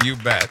through, you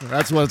bet.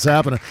 That's what's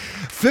happening.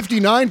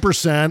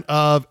 59%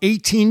 of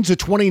 18 to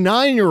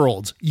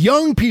 29-year-olds,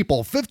 young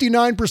people,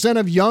 59%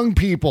 of young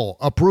people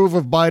approve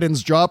of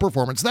Biden's job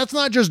performance. That's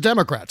not just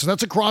Democrats.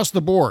 That's across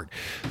the board.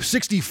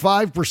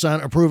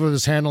 65% approve of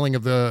his handling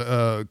of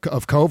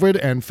COVID,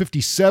 and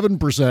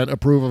 57%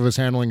 approve of his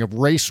handling of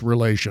race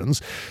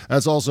relations.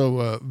 That's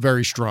also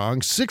very strong.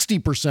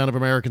 60% of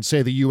Americans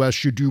say the U.S.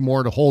 should do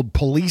more to hold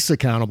police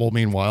accountable,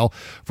 meanwhile,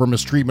 for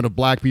mistreatment of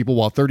black people,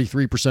 while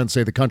 33%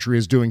 say the country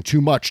is doing too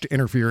much to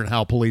interfere in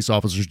how police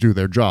officers do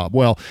their job.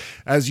 Well,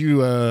 as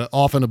you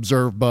often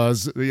observe,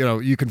 Buzz,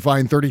 you can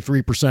find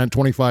 33%,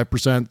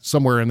 25%,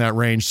 somewhere in that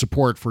range,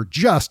 support for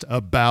just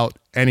about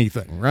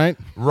anything, right?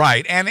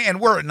 Right.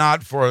 And were it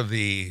not for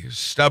the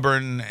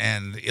stubborn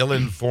and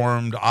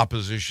ill-informed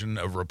opposition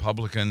of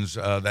Republicans,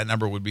 that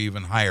number would be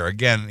even higher.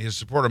 Again, his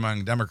support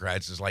among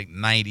Democrats is like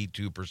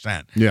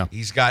 92%. Yeah.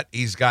 He's got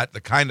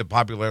the kind of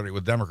popularity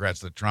with Democrats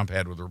that Trump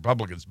had with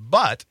Republicans,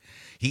 but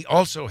he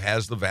also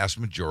has the vast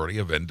majority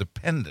of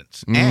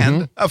independents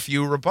and a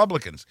few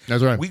Republicans.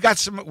 That's right. We've got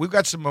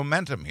some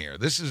momentum here.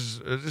 This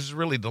is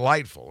really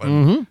delightful.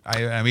 And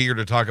I'm eager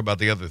to talk about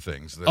the other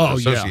things that are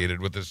associated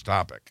with this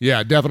topic.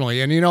 Yeah, definitely.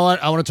 And you know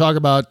what? I want to talk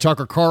about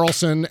Tucker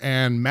Carlson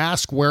and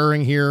mask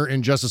wearing here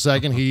in just a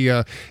second.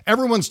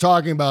 Everyone's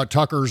talking about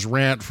Tucker's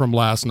rant from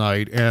last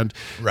night, and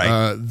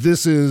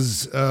this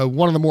is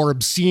one of the more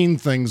obscene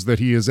things that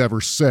he has ever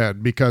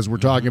said, because we're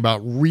talking about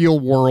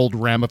real-world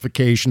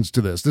ramifications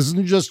to this. This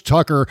isn't just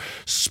Tucker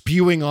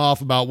spewing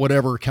off about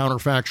whatever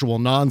counterfactual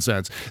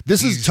nonsense.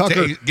 This is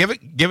Tucker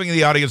giving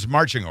the audience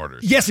marching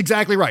orders. Yes,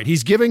 exactly right.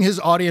 He's giving his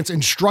audience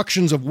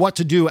instructions of what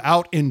to do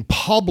out in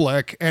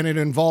public, and it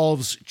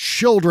involves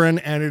children,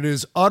 and it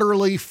is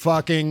utterly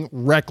fucking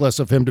reckless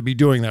of him to be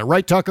doing that.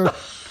 Right, Tucker?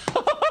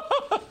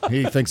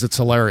 He thinks it's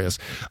hilarious.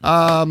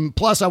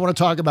 Plus, I want to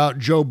talk about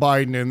Joe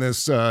Biden and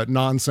this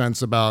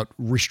nonsense about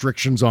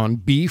restrictions on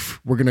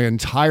beef. We're going to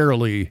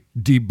entirely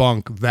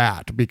debunk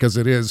that because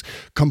it is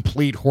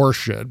complete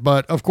horseshit.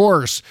 But, of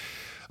course,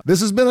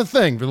 this has been a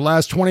thing for the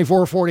last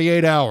 24,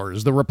 48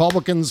 hours. The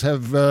Republicans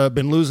have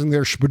been losing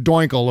their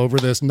spadoinkle over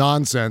this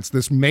nonsense,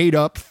 this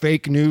made-up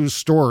fake news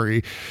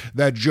story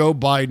that Joe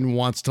Biden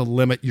wants to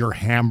limit your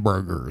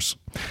hamburgers.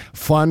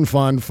 Fun,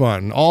 fun,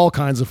 fun. All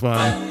kinds of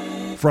fun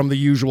from the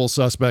usual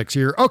suspects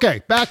here.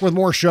 Okay, back with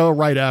more show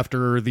right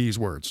after these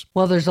words.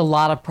 Well, there's a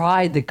lot of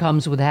pride that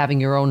comes with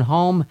having your own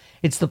home.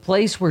 It's the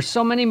place where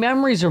so many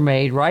memories are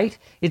made, right?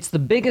 It's the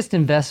biggest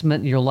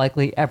investment you'll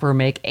likely ever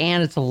make,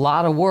 and it's a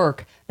lot of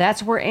work.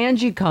 That's where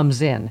Angie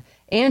comes in.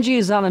 Angie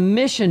is on a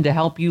mission to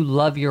help you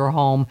love your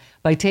home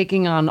by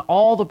taking on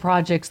all the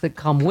projects that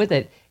come with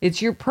it.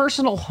 It's your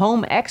personal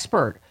home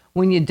expert.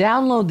 When you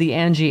download the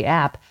Angie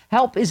app,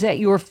 help is at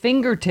your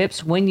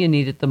fingertips when you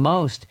need it the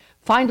most.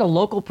 Find a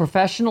local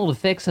professional to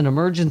fix an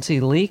emergency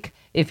leak.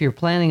 If you're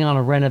planning on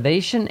a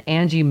renovation,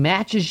 Angie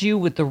matches you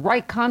with the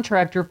right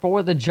contractor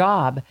for the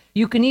job.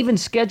 You can even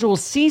schedule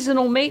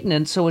seasonal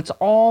maintenance so it's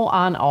all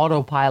on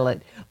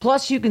autopilot.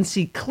 Plus, you can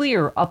see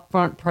clear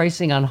upfront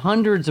pricing on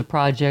hundreds of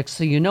projects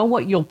so you know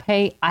what you'll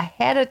pay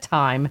ahead of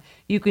time.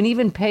 You can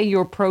even pay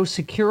your pro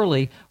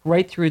securely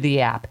right through the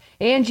app.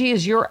 Angie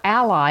is your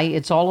ally.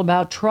 It's all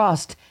about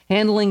trust.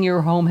 Handling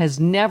your home has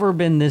never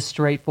been this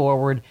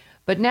straightforward.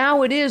 But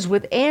now it is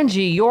with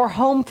Angie, your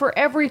home for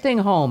everything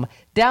home.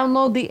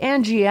 Download the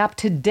Angie app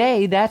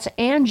today. That's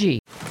Angie.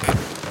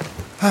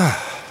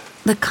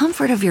 The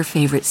comfort of your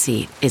favorite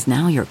seat is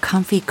now your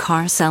comfy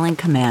car selling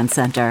command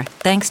center,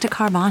 thanks to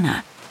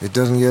Carvana. It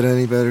doesn't get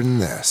any better than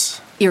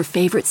this. Your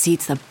favorite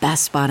seat's the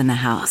best spot in the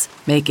house.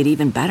 Make it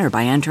even better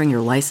by entering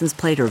your license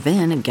plate or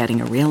VIN and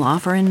getting a real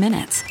offer in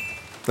minutes.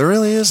 There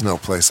really is no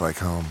place like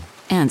home.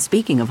 And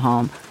speaking of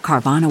home,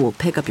 Carvana will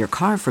pick up your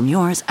car from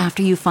yours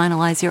after you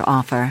finalize your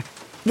offer.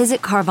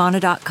 Visit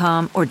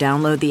Carvana.com or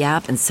download the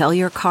app and sell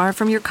your car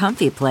from your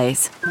comfy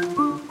place.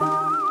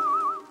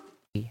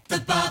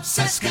 The Bob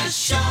Cesca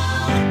Show.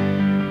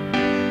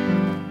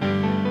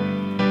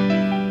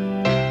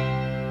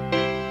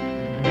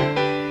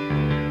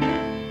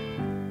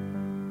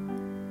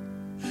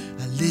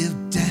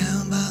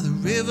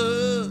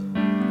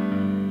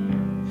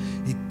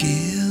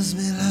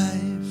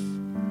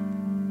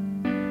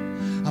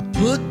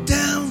 Put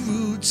down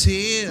roots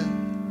here,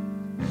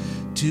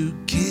 2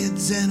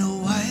 kids and a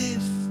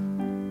wife.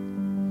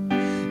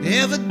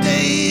 Every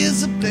day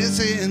is a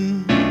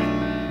blessing,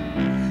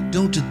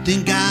 don't you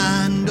think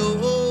I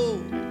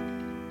know?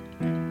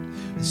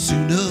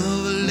 Sooner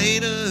or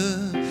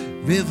later,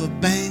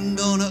 riverbank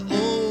gonna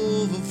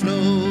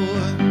overflow.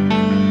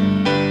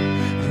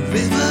 The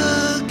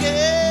river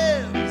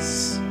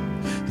gives,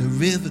 the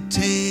river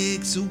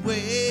takes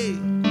away.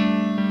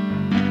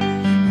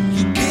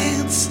 You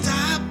can't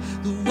stop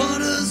the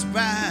waters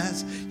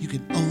rise, you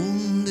can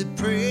only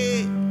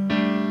pray.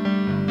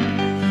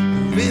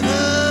 The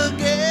river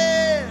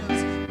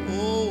gives,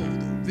 oh,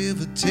 the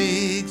river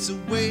takes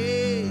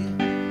away.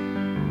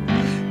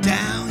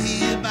 Down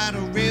here by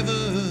the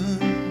river,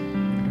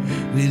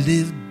 we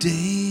live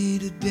day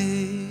to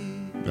day.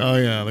 Oh,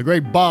 yeah, the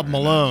great Bob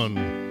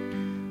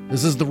Malone.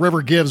 This is The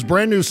River Gives.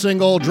 Brand new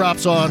single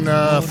drops on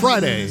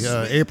Friday,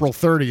 April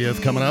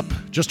 30th, coming up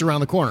just around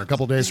the corner, a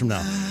couple days from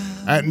now.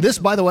 And this,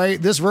 by the way,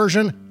 this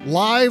version,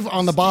 live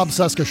on the Bob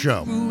Cesca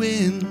Show.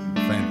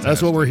 Fantastic.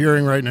 That's what we're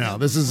hearing right now.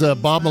 This is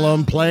Bob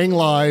Malone playing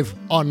live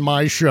on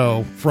my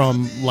show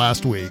from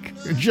last week.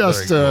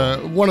 Just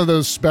cool. One of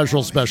those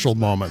special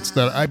moments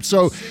that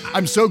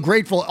I'm so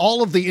grateful.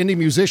 All of the indie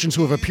musicians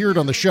who have appeared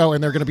on the show,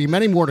 and there are going to be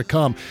many more to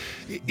come.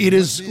 It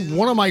is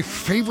one of my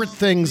favorite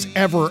things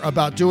ever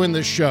about doing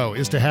this show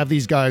is to have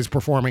these guys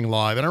performing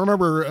live. And I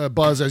remember,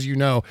 Buzz, as you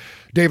know,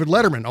 David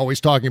Letterman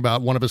always talking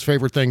about one of his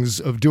favorite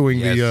things of doing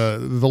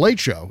the Late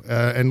Show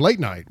and late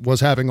night was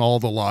having all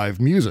the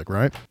live music,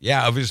 right?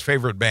 Yeah, of his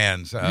favorite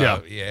bands. He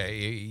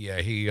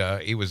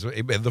was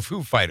the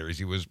Foo Fighters.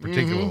 He was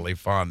particularly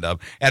fond of,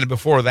 and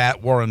before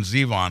that, Warren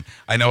Zevon.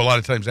 I know a lot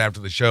of times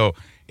after the show,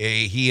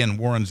 he and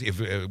Warren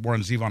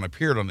Zevon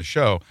appeared on the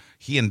show,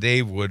 he and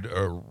Dave would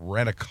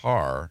rent a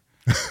car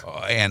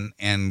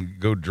and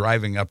go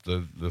driving up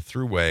the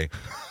thruway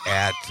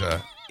at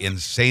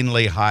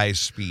insanely high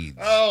speeds.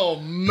 Oh,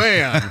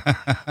 man.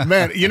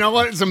 Man, you know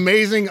what? It's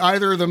amazing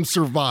either of them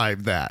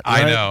survived that.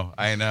 Right?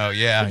 I know.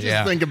 Yeah,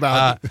 Just think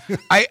about it.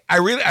 I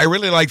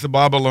really like the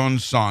Bob Malone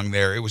song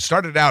there. It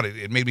started out,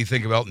 it made me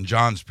think of Elton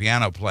John's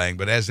piano playing,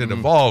 but as it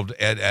evolved,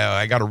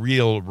 I got a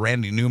real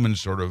Randy Newman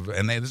sort of,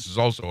 and this is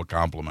also a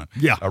compliment,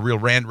 a real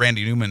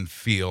Randy Newman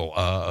feel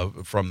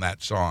from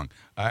that song.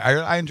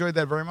 I enjoyed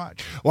that very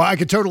much. Well, I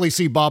could totally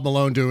see Bob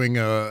Malone doing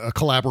a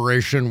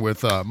collaboration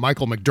with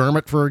Michael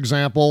McDermott, for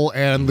example.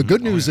 And the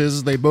good news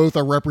is they both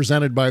are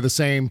represented by the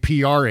same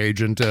PR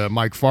agent,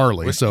 Mike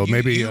Farley. With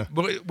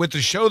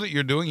the show that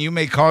you're doing, you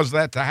may cause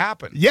that to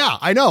happen. Yeah,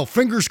 I know.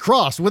 Fingers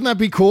crossed. Wouldn't that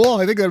be cool?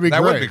 I think that'd be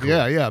great. Would be cool.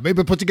 Yeah.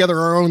 Maybe put together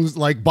our own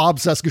Bob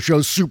Cesca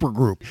Show super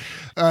group.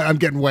 I'm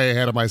getting way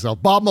ahead of myself.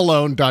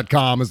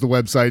 BobMalone.com is the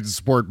website to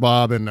support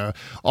Bob and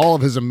all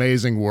of his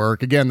amazing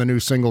work. Again, the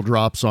new single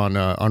drops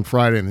on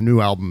Friday, and the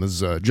new album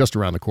is just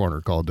around the corner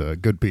called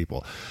Good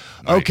People.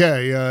 Nice.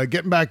 Okay,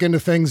 getting back into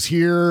things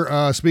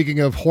here. Speaking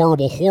of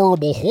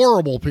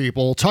horrible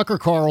people, Tucker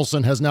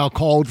Carlson has now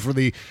called for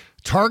the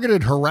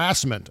targeted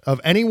harassment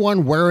of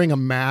anyone wearing a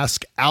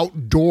mask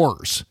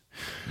outdoors.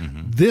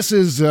 This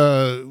is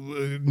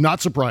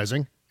not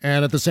surprising.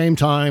 and at the same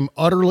time,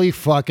 utterly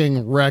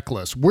fucking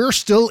reckless. We're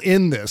still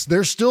in this.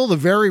 There's still the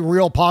very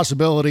real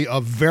possibility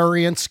of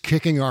variants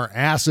kicking our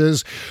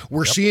asses.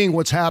 We're seeing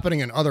what's happening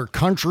in other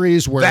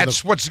countries where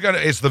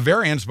it's the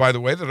variants, by the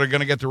way, that are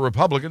going to get the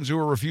Republicans who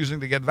are refusing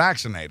to get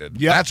vaccinated.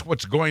 Yep. That's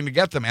what's going to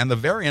get them. And the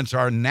variants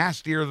are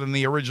nastier than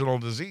the original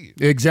disease.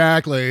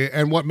 Exactly.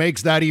 And what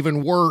makes that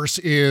even worse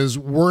is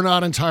we're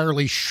not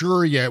entirely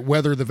sure yet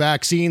whether the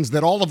vaccines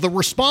that all of the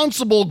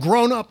responsible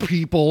grown-up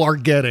people are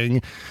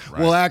getting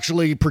will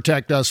actually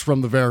protect us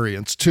from the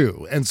variants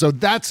too. And so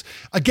that's,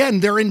 again,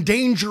 they're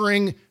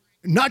endangering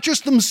not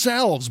just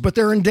themselves, but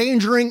they're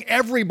endangering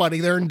everybody.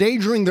 They're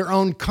endangering their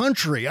own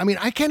country. I mean,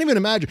 I can't even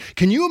imagine.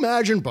 Can you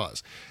imagine,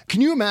 Buzz?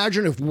 Can you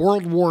imagine if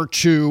World War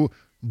II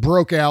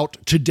broke out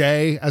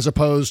today as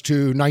opposed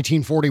to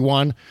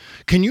 1941?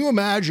 Can you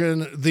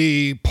imagine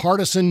the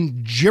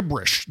partisan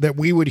gibberish that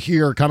we would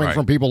hear coming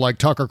from people like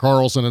Tucker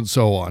Carlson and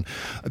so on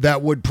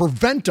that would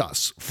prevent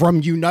us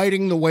from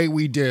uniting the way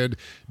we did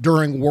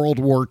during World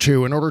War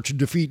II in order to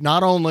defeat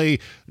not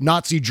only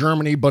Nazi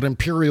Germany but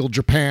Imperial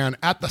Japan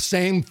at the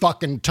same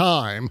fucking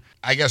time?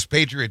 I guess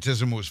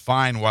patriotism was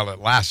fine while it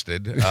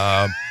lasted.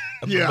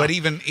 But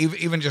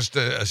even just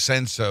a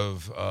sense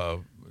of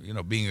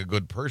being a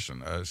good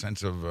person, a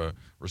sense of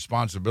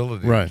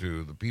responsibility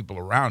to the people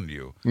around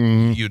you,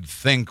 you'd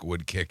think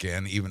would kick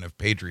in, even if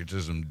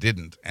patriotism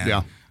didn't.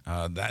 And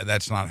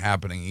that's not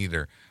happening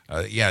either.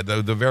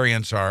 The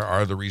variants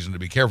are the reason to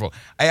be careful.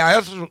 I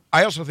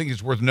also think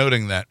it's worth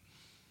noting that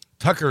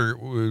Tucker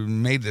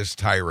made this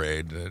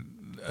tirade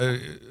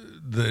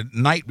the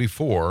night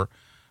before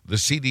the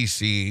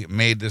CDC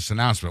made this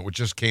announcement, which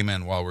just came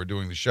in while we're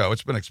doing the show.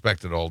 It's been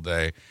expected all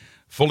day.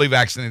 Fully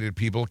vaccinated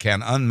people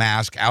can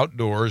unmask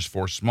outdoors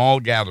for small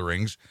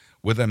gatherings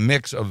with a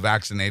mix of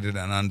vaccinated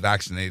and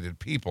unvaccinated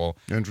people.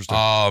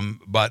 Interesting.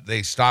 But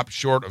they stopped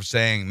short of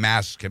saying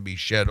masks can be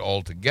shed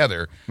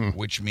altogether,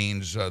 which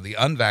means the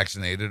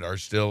unvaccinated are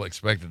still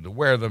expected to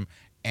wear them.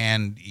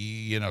 And,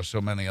 so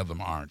many of them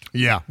aren't.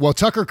 Yeah. Well,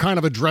 Tucker kind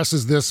of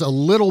addresses this a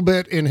little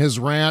bit in his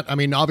rant. I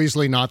mean,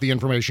 obviously not the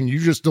information you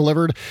just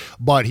delivered,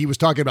 but he was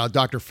talking about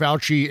Dr.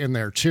 Fauci in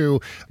there too.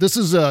 This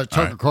is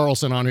Tucker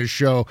Carlson on his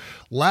show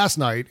last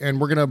night,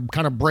 and we're going to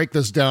kind of break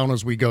this down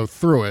as we go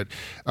through it,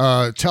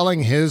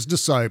 telling his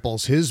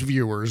disciples, his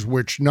viewers,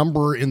 which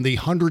number in the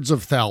hundreds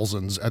of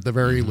thousands at the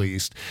very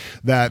least,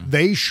 that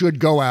they should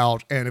go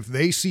out, and if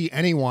they see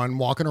anyone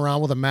walking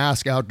around with a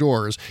mask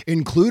outdoors,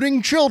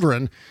 including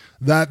children,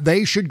 that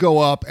they should go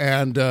up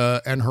and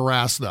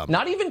harass them.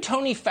 Not even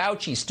Tony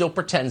Fauci still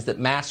pretends that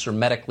masks are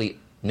medically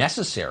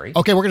necessary.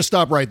 Okay, we're going to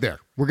stop right there.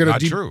 We're going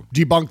to true.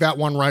 debunk that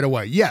one right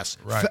away. Yes,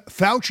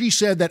 Fauci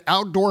said that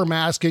outdoor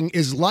masking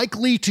is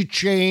likely to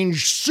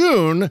change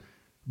soon,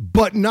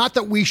 but not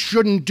that we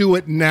shouldn't do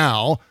it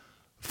now.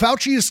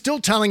 Fauci is still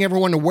telling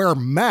everyone to wear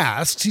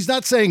masks. He's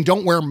not saying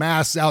don't wear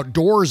masks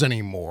outdoors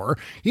anymore.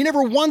 He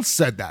never once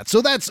said that.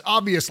 So that's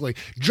obviously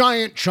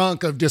giant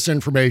chunk of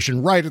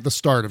disinformation right at the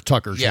start of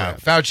Tucker's rant.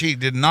 Fauci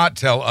did not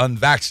tell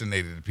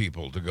unvaccinated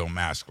people to go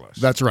maskless.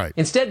 That's right.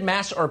 Instead,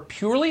 masks are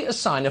purely a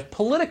sign of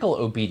political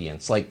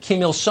obedience, like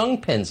Kim Il-sung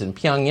pins in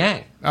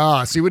Pyongyang.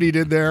 See what he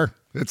did there?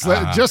 It's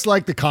just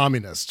like the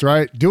communists,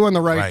 right? Doing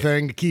the right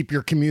thing to keep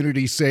your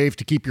community safe,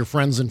 to keep your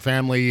friends and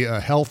family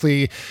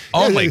healthy.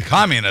 Only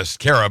communists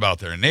care about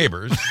their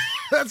neighbors.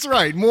 That's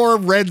right. More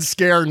Red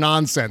Scare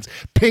nonsense.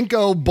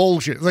 Pinko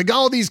bullshit. Like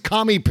all these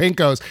commie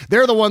pinkos,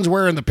 they're the ones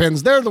wearing the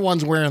pins. They're the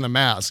ones wearing the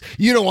masks.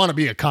 You don't want to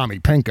be a commie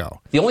pinko.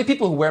 The only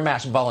people who wear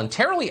masks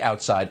voluntarily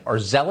outside are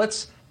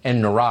zealots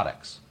and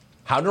neurotics.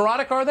 How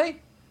neurotic are they?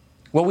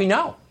 Well, we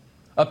know.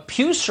 A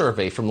Pew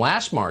survey from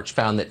last March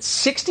found that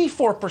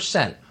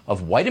 64%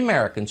 of white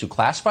Americans who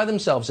classify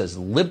themselves as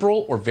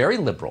liberal or very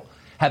liberal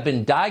have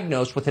been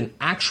diagnosed with an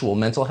actual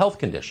mental health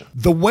condition.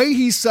 The way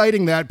he's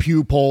citing that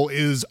Pew poll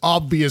is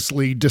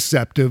obviously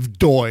deceptive.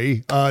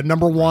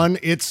 Number one,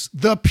 it's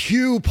the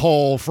Pew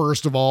poll,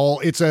 first of all.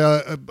 It's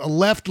a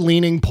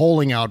left-leaning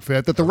polling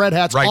outfit that the Red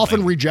Hats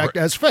often reject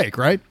as fake,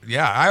 right?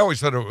 Yeah, I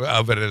always thought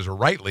of it as a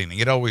right-leaning.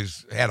 It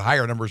always had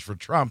higher numbers for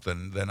Trump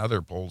than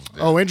other polls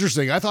did. Oh,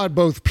 interesting. I thought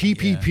both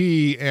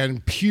PPP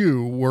and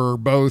Pew were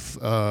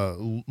both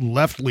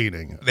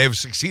left-leaning. They've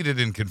succeeded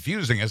in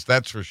confusing us,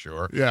 that's for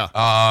sure. Yeah.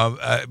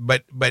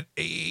 But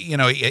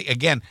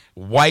again,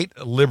 white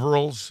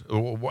liberals,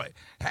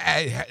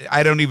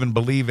 I don't even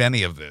believe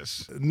any of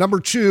this. Number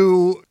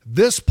two,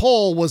 this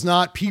poll was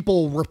not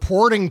people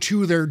reporting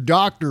to their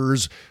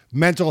doctors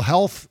mental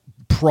health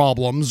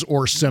problems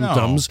or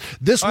symptoms. No.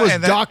 This was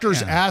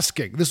doctors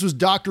asking. This was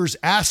doctors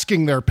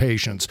asking their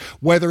patients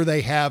whether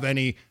they have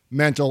any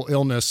mental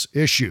illness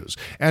issues.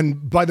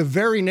 And by the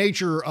very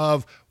nature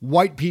of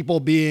white people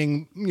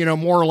being,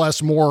 more or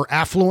less more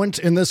affluent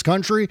in this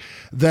country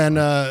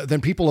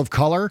than people of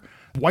color,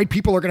 white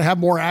people are going to have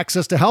more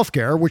access to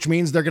healthcare, which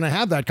means they're going to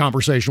have that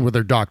conversation with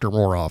their doctor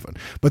more often.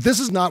 But this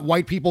is not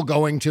white people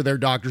going to their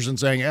doctors and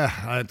saying,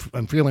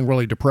 I'm feeling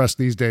really depressed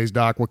these days,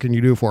 doc. What can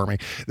you do for me?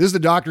 This is the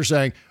doctor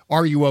saying,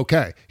 are you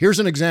okay? Here's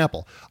an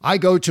example. I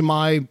go to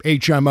my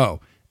HMO.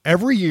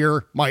 Every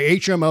year, my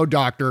HMO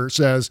doctor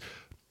says,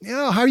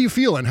 how are you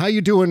feeling? How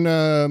you doing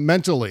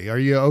mentally? Are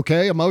you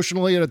okay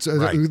emotionally? And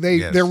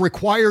they're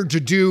required to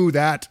do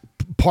that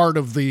part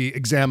of the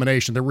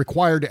examination. They're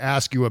required to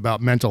ask you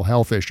about mental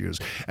health issues,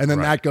 and then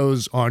that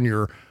goes on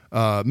your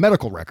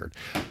medical record.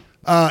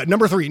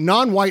 Number 3,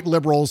 non-white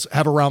liberals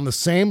have around the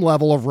same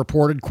level of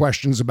reported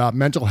questions about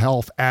mental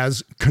health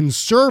as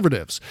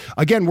conservatives.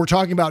 Again, we're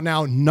talking about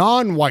now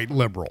non-white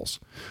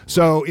liberals.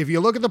 So if you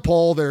look at the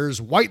poll,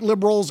 there's white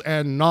liberals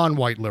and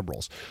non-white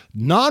liberals.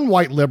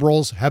 Non-white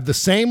liberals have the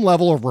same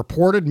level of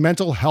reported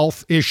mental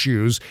health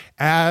issues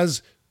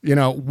as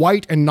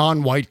white and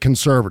non-white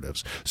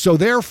conservatives. So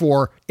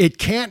therefore, it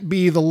can't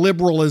be the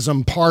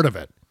liberalism part of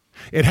it.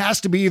 It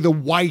has to be the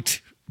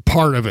white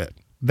part of it.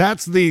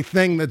 That's the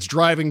thing that's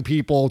driving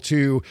people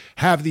to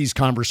have these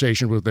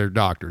conversations with their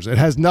doctors. It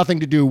has nothing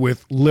to do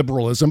with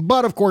liberalism.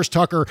 But of course,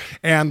 Tucker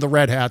and the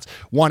Red Hats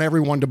want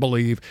everyone to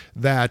believe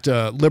that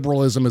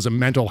liberalism is a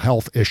mental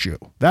health issue.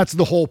 That's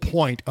the whole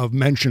point of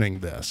mentioning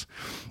this.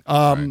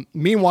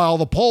 Meanwhile,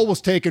 the poll was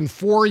taken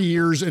 4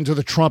 years into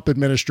the Trump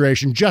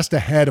administration, just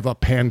ahead of a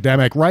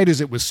pandemic, right as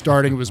it was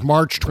starting. It was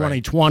March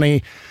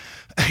 2020.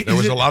 There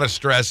was a lot of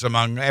stress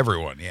among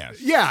everyone,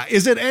 yes. Yeah.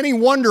 Is it any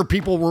wonder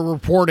people were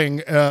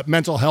reporting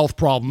mental health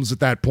problems at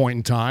that point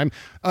in time,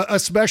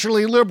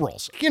 especially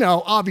liberals?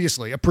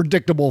 Obviously a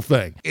predictable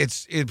thing.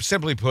 It's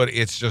simply put,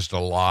 it's just a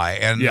lie.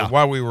 And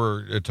while we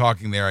were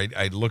talking there,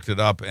 I looked it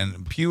up,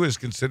 and Pew is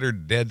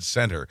considered dead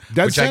center,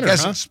 which I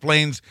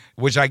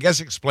guess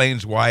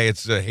explains why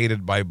it's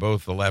hated by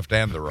both the left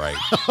and the right.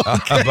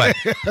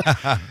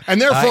 And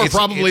therefore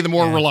probably the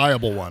more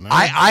reliable one.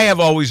 I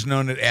have always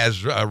known it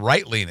as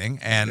right-leaning.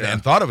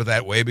 And thought of it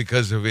that way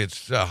because of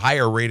its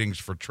higher ratings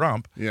for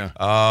Trump.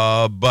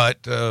 But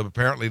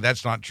apparently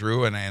that's not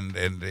true. And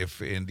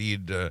if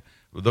indeed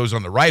those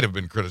on the right have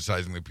been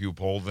criticizing the Pew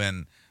poll,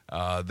 then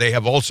they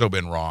have also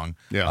been wrong.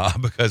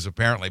 Because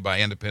apparently by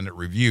independent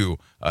review,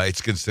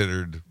 it's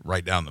considered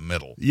right down the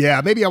middle.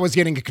 Yeah, maybe I was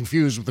getting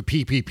confused with the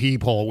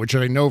PPP poll, which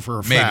I know for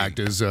a fact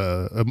is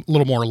a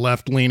little more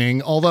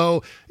left-leaning.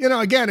 Although,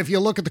 again, if you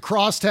look at the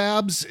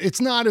crosstabs,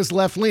 it's not as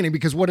left-leaning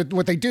because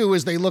what they do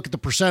is they look at the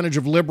percentage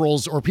of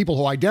liberals or people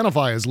who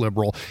identify as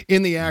liberal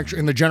in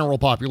the general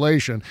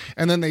population,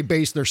 and then they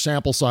base their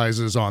sample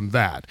sizes on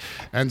that.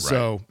 And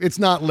so it's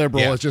not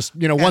liberal. It's just,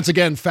 once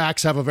again,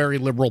 facts have a very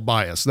liberal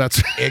bias.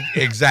 That's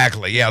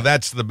exactly. Yeah,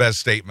 that's the best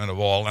statement of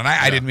all. And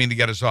I didn't mean to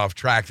get us off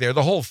track there.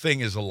 The whole thing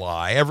is a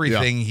lie.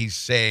 Everything he's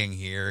saying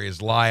here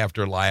is lie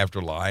after lie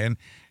after lie. And,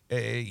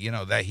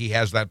 that he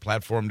has that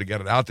platform to get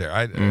it out there.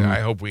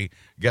 I hope we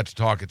get to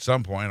talk at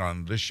some point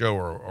on this show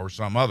or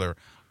some other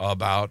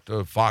about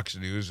Fox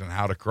News and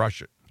how to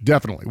crush it.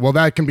 Definitely. Well,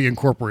 that can be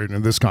incorporated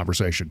in this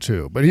conversation,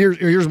 too. But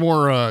here's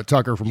more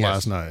Tucker from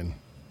last night.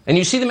 And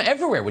you see them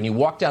everywhere when you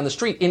walk down the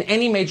street in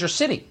any major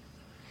city.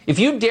 If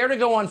you dare to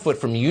go on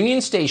foot from Union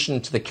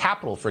Station to the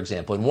Capitol, for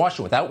example, in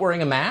Washington without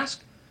wearing a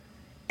mask,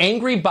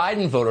 angry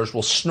Biden voters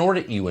will snort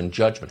at you in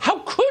judgment. How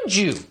could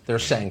you? They're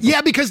saying. Yeah,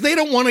 because they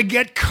don't want to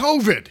get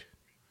COVID.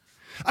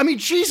 I mean,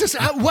 Jesus,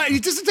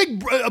 it doesn't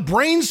take a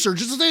brain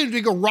surgeon, it doesn't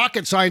take a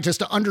rocket scientist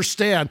to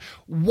understand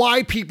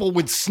why people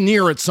would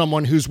sneer at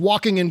someone who's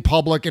walking in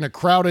public in a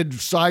crowded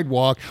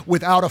sidewalk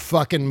without a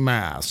fucking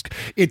mask.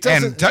 It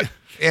doesn't.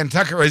 And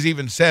Tucker has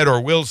even said, or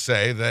will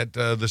say, that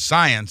the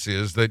science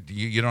is that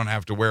you don't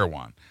have to wear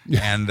one.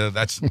 And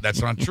that's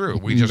not true.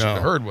 We just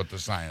heard what the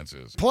science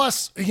is.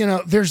 Plus,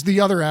 there's the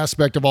other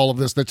aspect of all of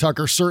this that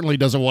Tucker certainly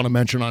doesn't want to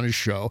mention on his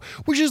show,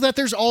 which is that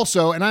there's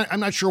also, and I'm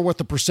not sure what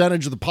the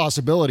percentage of the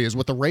possibility is,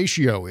 what the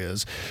ratio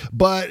is,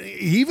 but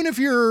even if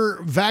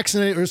you're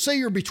vaccinated, or say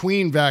you're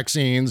between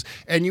vaccines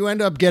and you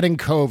end up getting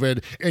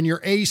COVID and you're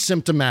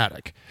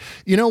asymptomatic,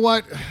 you know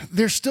what?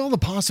 There's still the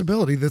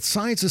possibility that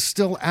science is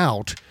still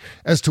out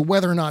as to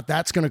whether or not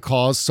that's going to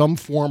cause some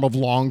form of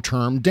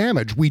long-term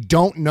damage. We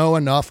don't know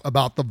enough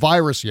about the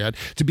virus yet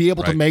to be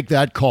able to make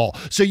that call.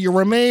 So you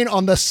remain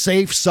on the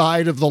safe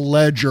side of the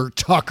ledger,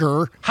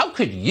 Tucker. How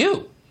could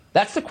you?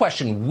 That's the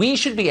question we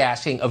should be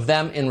asking of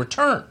them in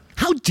return.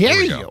 How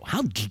dare you?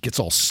 How he gets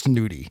all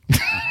snooty.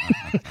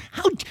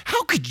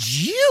 How could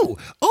you?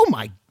 Oh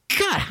my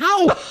God,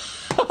 how?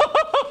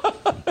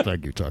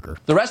 Thank you, Tucker.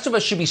 The rest of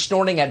us should be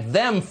snorting at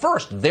them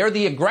first. They're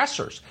the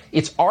aggressors.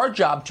 It's our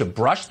job to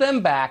brush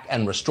them back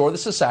and restore the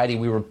society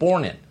we were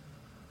born in.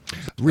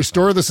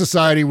 Restore the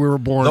society we were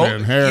born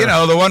in.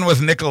 The one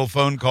with nickel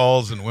phone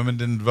calls and women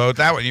didn't vote.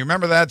 That one. You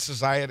remember that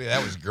society?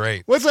 That was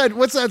great. What's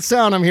that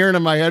sound I'm hearing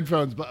in my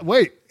headphones?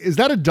 Wait, is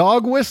that a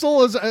dog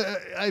whistle?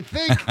 I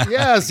think,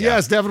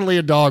 yes, definitely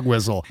a dog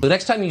whistle. The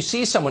next time you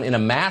see someone in a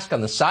mask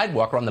on the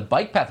sidewalk or on the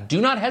bike path,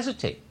 do not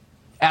hesitate.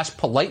 Ask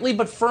politely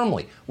but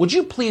firmly, would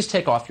you please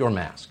take off your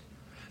mask?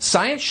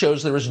 Science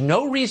shows there is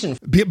no reason.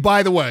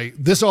 By the way,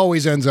 this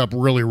always ends up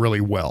really, really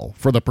well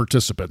for the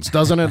participants,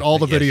 doesn't it? All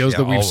the videos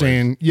that we've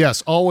seen.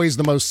 Yes, always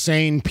the most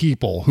sane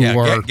people who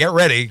are. Get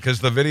ready,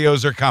 because the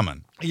videos are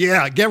coming.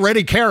 Yeah, get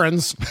ready,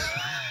 Karens.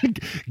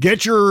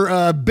 Get your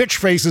bitch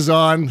faces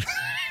on.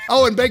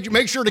 Oh, and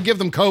make sure to give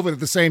them COVID at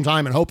the same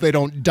time and hope they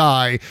don't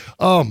die.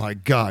 Oh, my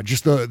God.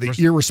 Just the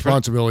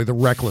irresponsibility, the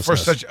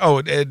recklessness. For such,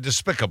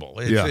 despicable.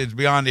 It's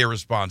beyond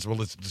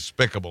irresponsible. It's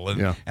despicable.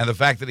 And the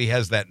fact that he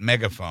has that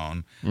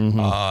megaphone,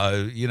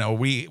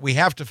 we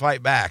have to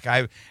fight back.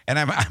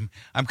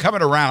 I'm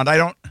coming around. I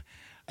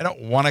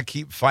don't want to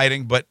keep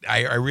fighting, but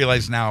I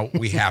realize now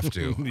we have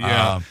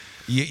to.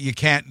 You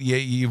can't.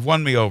 You've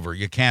won me over.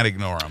 You can't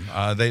ignore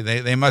them.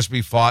 They must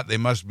be fought. They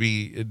must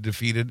be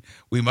defeated.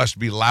 We must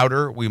be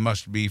louder. We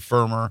must be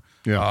firmer.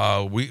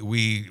 Yeah.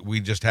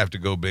 We just have to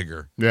go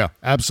bigger. Yeah,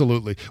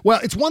 absolutely. Well,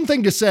 it's one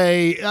thing to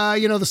say,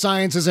 the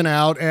science isn't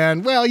out,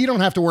 and you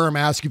don't have to wear a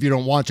mask if you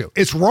don't want to.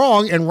 It's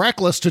wrong and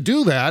reckless to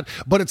do that,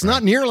 but it's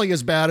not nearly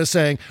as bad as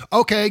saying,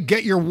 okay,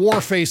 get your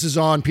war faces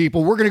on,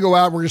 people. We're going to go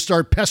out. We're going to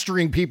start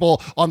pestering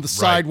people on the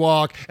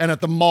sidewalk and at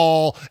the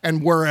mall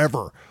and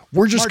wherever.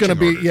 We're just going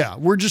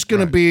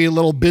to be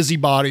little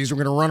busybodies.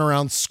 We're going to run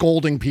around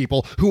scolding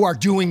people who are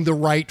doing the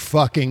right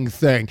fucking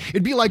thing.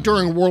 It'd be like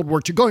during World War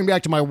II, going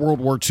back to my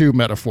World War II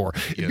metaphor.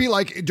 It'd be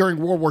like during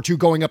World War II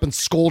going up and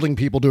scolding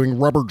people doing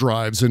rubber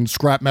drives and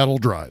scrap metal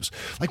drives.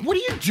 Like, what are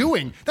you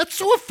doing? That's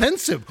so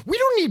offensive. We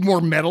don't need more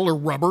metal or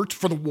rubber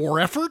for the war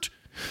effort.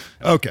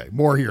 Okay,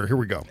 more here. Here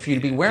we go. For you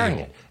to be wearing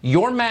it.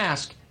 Your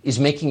mask is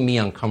making me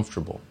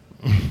uncomfortable.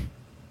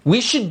 We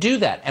should do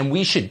that, and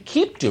we should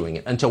keep doing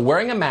it until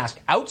wearing a mask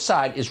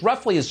outside is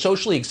roughly as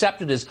socially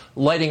accepted as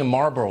lighting a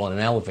Marlboro in an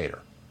elevator.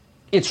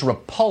 It's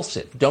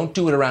repulsive. Don't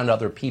do it around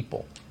other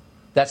people.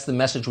 That's the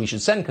message we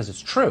should send because it's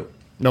true.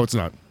 No, it's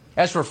not.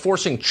 As for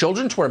forcing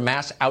children to wear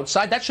masks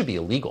outside, that should be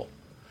illegal.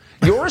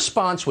 Your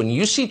response when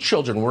you see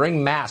children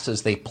wearing masks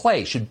as they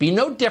play should be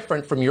no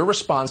different from your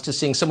response to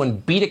seeing someone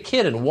beat a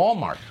kid in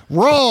Walmart.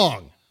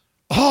 Wrong.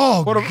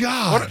 Oh,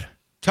 God.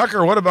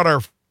 Tucker, what about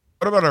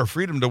our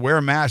freedom to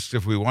wear masks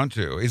if we want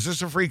to? Is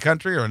this a free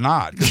country or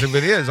not? Because if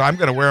it is, I'm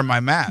going to wear my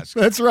mask.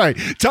 That's right.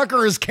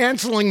 Tucker is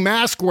canceling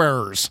mask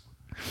wearers.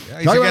 Yeah,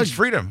 he's against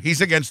freedom. He's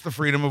against the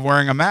freedom of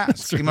wearing a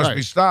mask. He must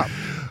be stopped.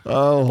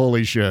 Oh,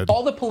 holy shit.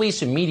 Call the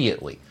police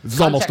immediately. This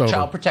is almost over.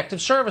 Child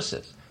Protective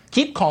Services.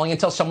 Keep calling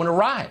until someone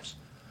arrives.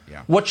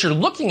 Yeah. What you're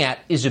looking at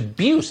is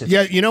abuse.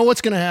 You know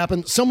what's going to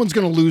happen? Someone's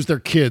going to lose their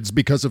kids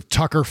because of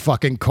Tucker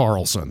fucking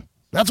Carlson.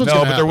 That's what's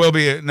going to happen.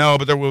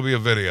 But there will be a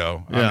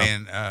video. Yeah.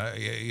 I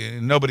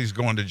mean, nobody's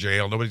going to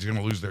jail. Nobody's going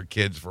to lose their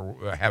kids for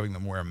having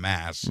them wear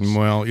masks.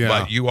 Well, yeah.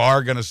 But you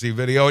are going to see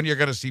video, and you're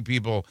going to see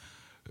people.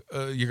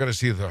 You're going to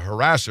see the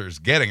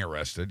harassers getting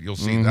arrested. You'll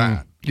see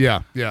that.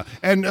 Yeah, yeah.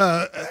 And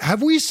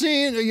have we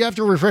seen, you have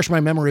to refresh my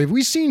memory, have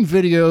we seen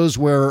videos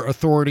where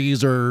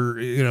authorities are,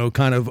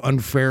 kind of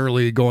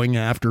unfairly going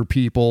after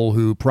people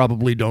who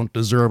probably don't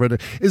deserve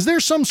it? Is there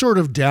some sort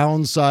of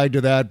downside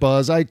to that,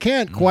 Buzz? I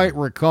can't quite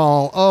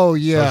recall. Oh,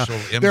 yeah.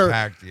 Social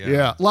impact,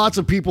 yeah. Lots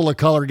of people of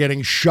color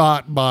getting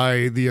shot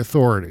by the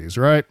authorities,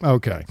 right?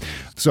 Okay.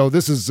 So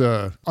this is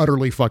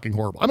utterly fucking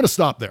horrible. I'm going to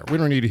stop there. We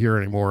don't need to hear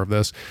any more of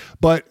this.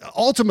 But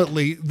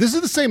ultimately, this is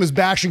the same as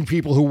bashing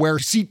people who wear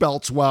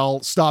seatbelts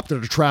while stopped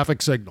at a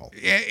traffic signal.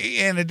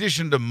 In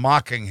addition to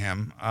mocking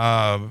him,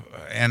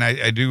 and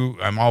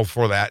I'm all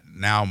for that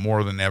now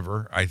more than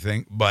ever, I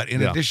think. But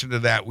in addition to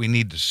that, we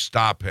need to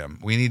stop him.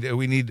 We need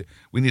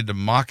to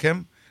mock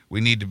him. We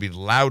need to be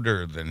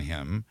louder than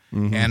him,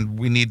 and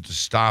we need to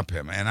stop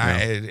him. And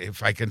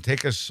if I can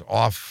take us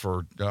off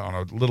on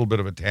a little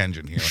bit of a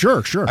tangent here.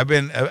 Sure.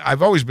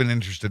 I've always been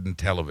interested in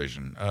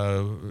television,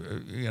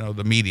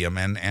 the medium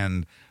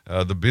and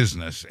the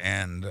business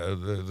and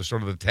the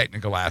sort of the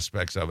technical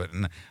aspects of it.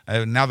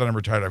 And now that I'm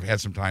retired, I've had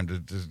some time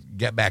to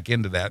get back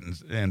into that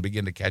and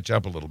begin to catch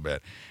up a little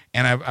bit.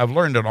 And I've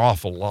learned an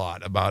awful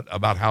lot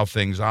about how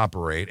things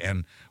operate.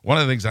 And one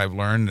of the things I've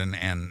learned,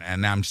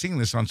 and I'm seeing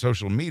this on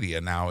social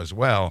media now as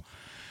well,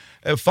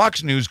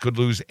 Fox News could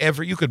lose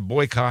you could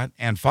boycott,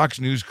 and Fox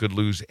News could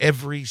lose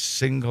every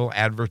single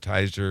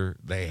advertiser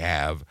they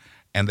have,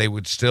 and they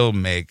would still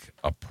make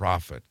a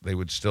profit. They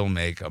would still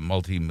make a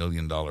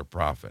multi-million-dollar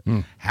profit.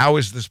 How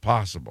is this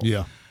possible?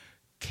 Yeah.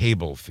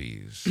 Cable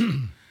fees.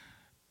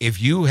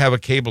 If you have a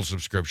cable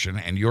subscription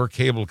and your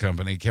cable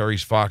company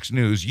carries Fox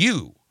News,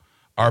 you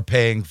are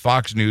paying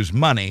Fox News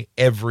money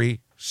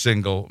every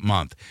single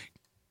month.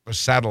 A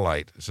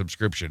satellite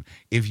subscription.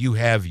 If you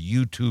have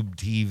YouTube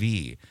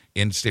TV,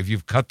 if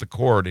you've cut the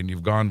cord and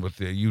you've gone with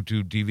the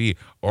YouTube TV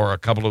or a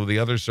couple of the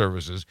other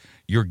services,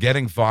 you're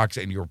getting Fox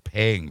and you're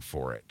paying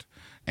for it.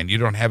 And you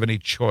don't have any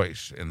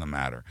choice in the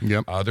matter.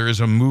 Yep. There is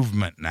a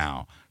movement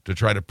now to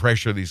try to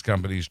pressure these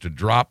companies to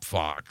drop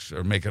Fox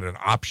or make it an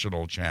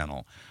optional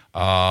channel,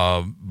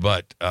 or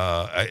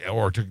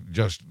to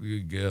just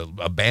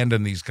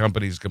abandon these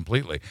companies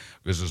completely.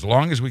 Because as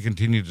long as we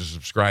continue to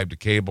subscribe to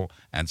cable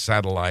and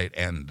satellite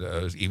and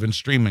even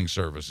streaming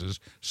services,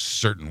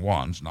 certain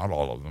ones, not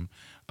all of them,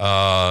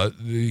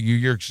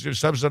 you're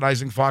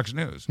subsidizing Fox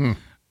News.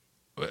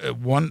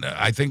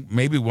 I think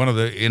maybe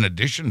in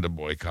addition to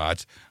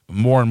boycotts,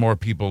 more and more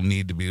people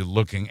need to be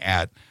looking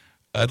at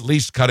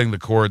least cutting the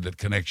cord that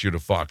connects you to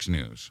Fox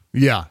News.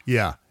 Yeah.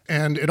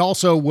 And it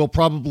also will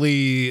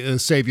probably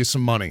save you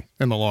some money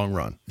in the long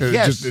run.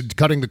 Yes. Just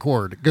cutting the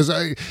cord. Because,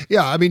 you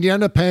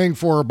end up paying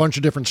for a bunch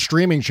of different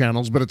streaming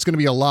channels, but it's going to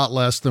be a lot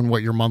less than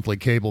what your monthly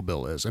cable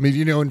bill is. I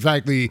mean, in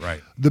fact, the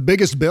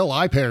biggest bill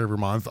I pay every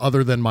month,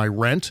 other than my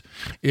rent,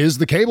 is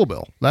the cable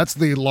bill. That's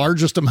the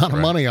largest amount of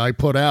money I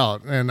put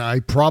out, and I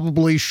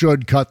probably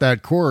should cut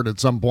that cord at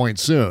some point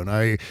soon.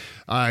 I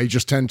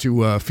just tend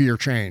to fear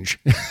change.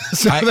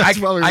 So that's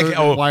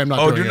why I'm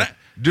not doing it.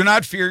 Do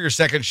not fear your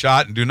second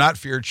shot, and do not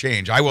fear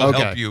change. I will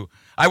help you.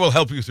 I will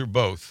help you through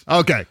both.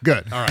 Okay,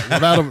 good. All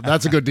right. Well,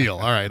 that's a good deal.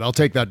 All right, I'll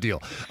take that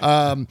deal.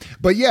 But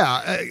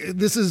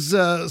this is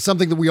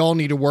something that we all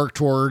need to work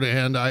toward,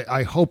 and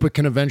I hope it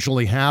can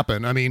eventually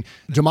happen. I mean,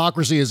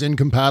 democracy is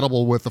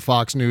incompatible with the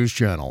Fox News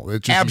channel.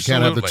 It's just Absolutely. You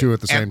can't have the two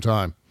at the same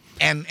time.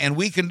 And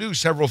we can do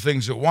several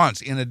things at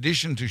once. In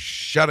addition to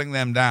shutting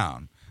them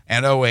down,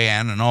 and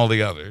OAN and all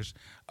the others,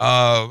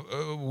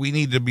 we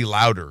need to be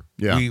louder.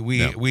 Yeah.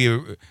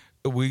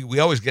 We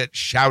always get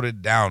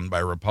shouted down by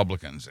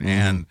Republicans,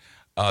 and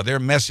their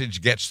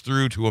message gets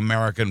through to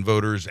American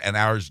voters, and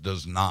ours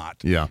does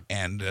not. Yeah.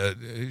 And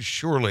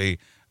surely,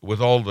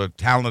 with all the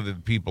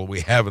talented people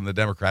we have in the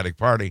Democratic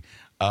Party,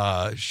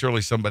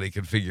 surely somebody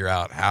can figure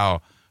out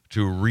how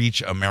to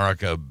reach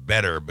America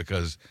better,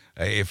 because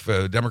if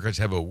Democrats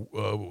have a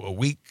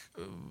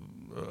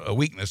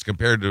weakness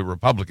compared to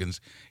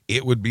Republicans,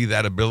 it would be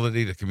that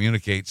ability to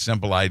communicate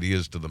simple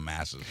ideas to the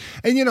masses.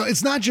 And,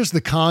 it's not just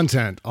the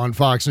content on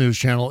Fox News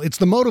Channel. It's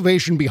the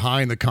motivation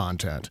behind the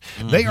content.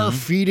 They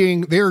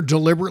are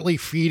deliberately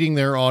feeding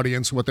their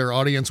audience what their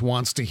audience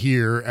wants to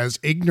hear, as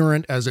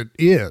ignorant as it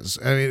is.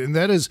 I mean, and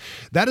that is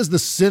the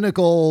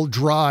cynical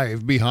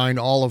drive behind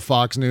all of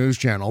Fox News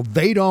Channel.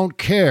 They don't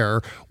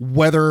care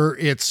whether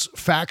it's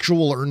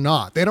factual or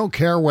not. They don't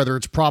care whether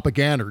it's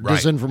propaganda or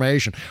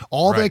disinformation.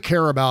 All they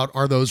care about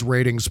are those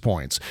ratings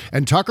points.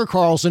 And Tucker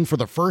Carlson, for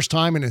the first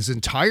time in his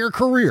entire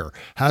career,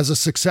 has a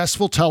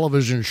successful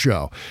television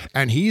show,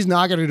 and he's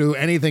not going to do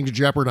anything to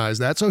jeopardize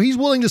that. So he's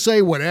willing to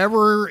say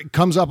whatever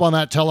comes up on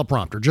that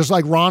teleprompter, just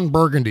like Ron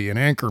Burgundy in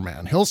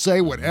Anchorman. He'll say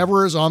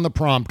whatever is on the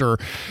prompter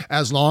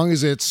as long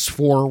as it's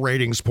for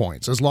ratings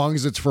points, as long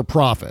as it's for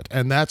profit.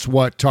 And that's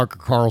what Tucker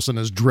Carlson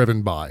is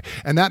driven by.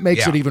 And that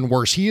makes it even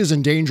worse. He is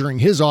endangering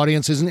his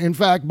audiences. In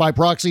fact, by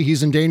proxy,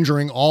 he's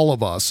endangering all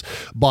of us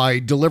by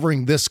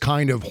delivering this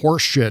kind of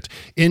horse shit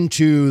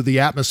into the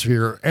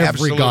atmosphere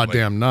every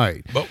goddamn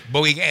night. But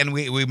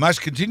we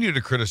must continue to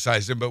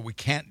criticize him, but we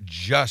can't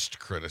just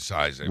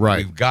criticize him.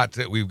 Right. We've got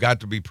to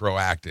be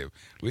proactive.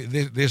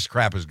 This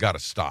crap has got to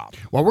stop.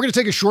 Well, we're going to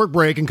take a short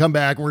break and come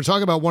back. We're going to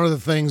talk about one of the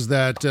things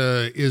that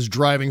is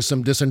driving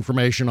some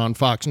disinformation on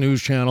Fox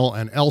News Channel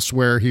and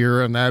elsewhere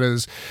here, and that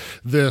is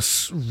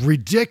this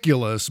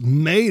ridiculous,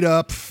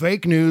 made-up,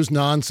 fake news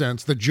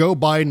nonsense that Joe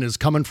Biden is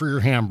coming for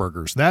your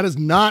hamburgers. That is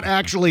not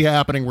actually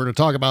happening. We're going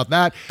to talk about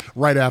that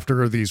right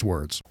after these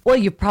words. Well,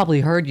 you've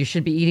probably heard you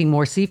should be eating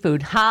more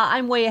seafood.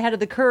 I'm way ahead of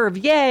the curve.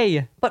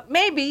 Yay! But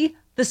maybe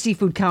the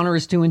seafood counter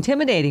is too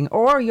intimidating,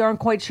 or you aren't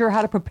quite sure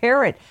how to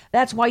prepare it.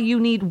 That's why you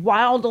need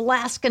Wild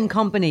Alaskan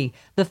Company.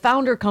 The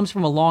founder comes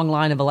from a long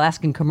line of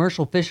Alaskan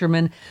commercial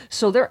fishermen,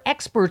 so they're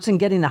experts in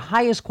getting the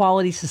highest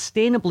quality,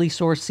 sustainably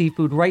sourced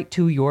seafood right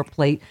to your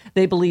plate.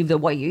 They believe that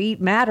what you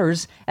eat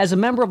matters. As a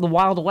member of the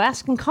Wild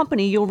Alaskan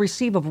Company, you'll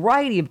receive a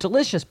variety of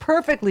delicious,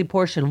 perfectly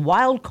portioned,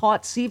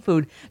 wild-caught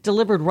seafood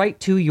delivered right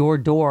to your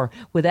door.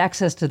 With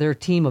access to their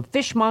team of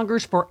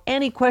fishmongers for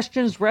any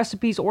questions,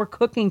 recipes, or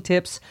cooking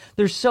tips,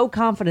 they're so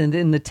confident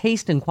in the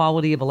taste and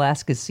quality of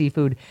Alaska's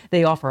seafood.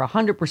 They offer a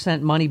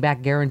 100%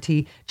 money-back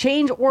guarantee.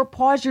 Change or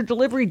pause your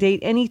delivery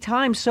date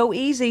anytime. So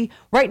easy.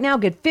 Right now,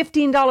 get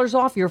 $15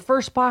 off your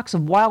first box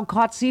of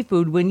wild-caught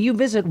seafood when you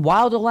visit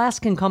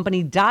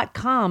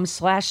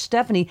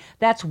wildalaskancompany.com/Stephanie.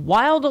 That's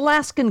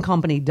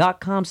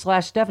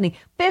wildalaskancompany.com/Stephanie.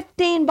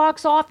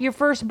 $15 off your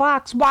first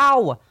box.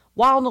 Wow.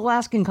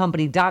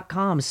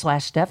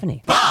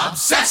 wildalaskancompany.com/Stephanie. Bob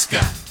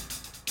Cesca.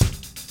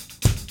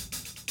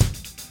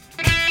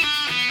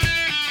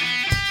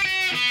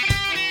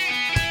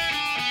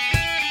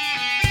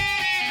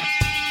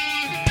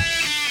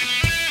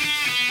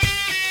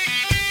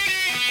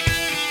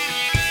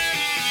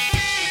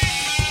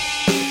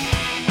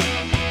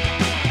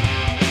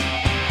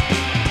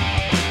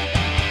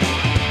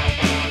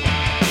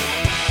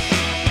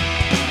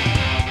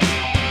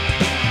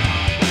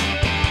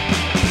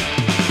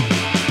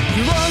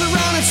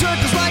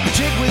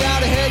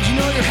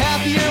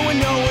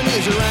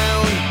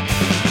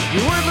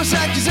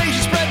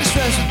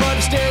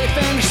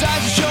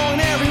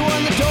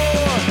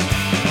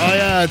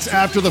 It's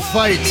After the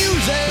Fight.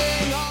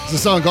 It's a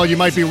song called You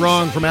Might Be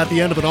Wrong from At the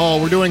End of It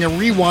All. We're doing a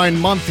rewind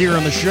month here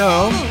on the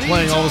show,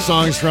 playing all the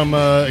songs from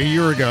a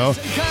year ago.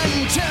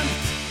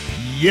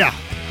 Yeah.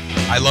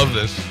 I love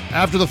this.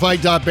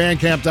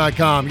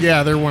 Afterthefight.bandcamp.com.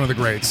 Yeah, they're one of the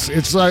greats.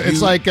 It's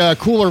like a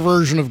cooler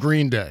version of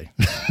Green Day.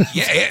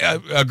 Yeah,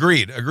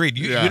 agreed.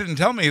 You didn't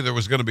tell me there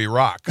was going to be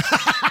rock.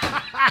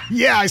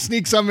 Yeah, I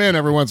sneak some in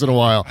every once in a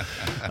while.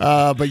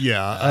 But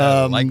yeah,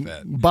 I like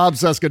that.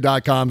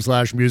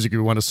 BobCesca.com/music if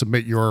you want to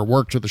submit your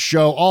work to the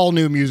show. All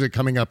new music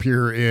coming up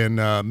here in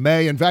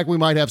May. In fact, we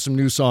might have some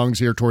new songs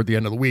here toward the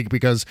end of the week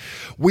because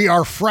we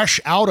are fresh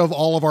out of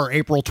all of our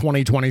April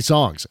 2020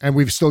 songs, and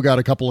we've still got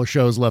a couple of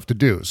shows left to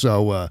do.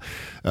 So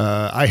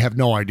I have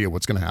no idea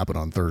what's going to happen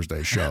on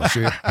Thursday's show.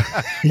 See?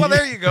 Well,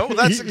 there you go. Well,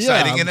 that's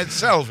exciting Yeah. in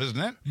itself, isn't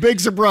it? Big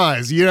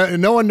surprise.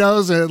 No one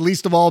knows, at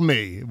least of all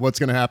me, what's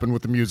going to happen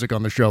with the music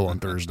on the show on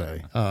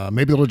Thursday.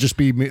 Maybe it'll just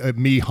be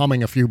me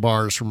humming a few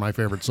bars from my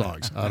favorite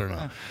songs. I don't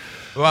know.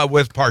 Well,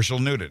 with partial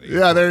nudity.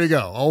 Yeah, there you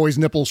go. Always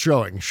nipples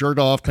showing. Shirt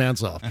off,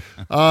 pants off.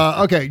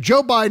 Okay,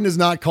 Joe Biden is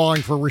not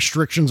calling for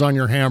restrictions on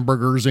your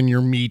hamburgers and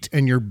your meat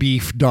and your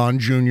beef, Don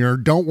Jr.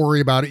 Don't worry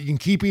about it. You can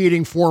keep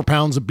eating 4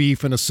 pounds of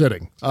beef in a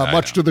sitting,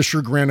 much to the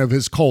chagrin of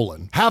his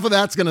colon. Half of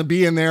that's going to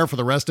be in there for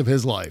the rest of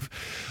his life.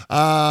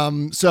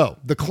 So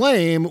the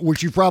claim,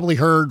 which you've probably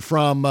heard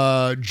from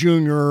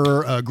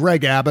Junior,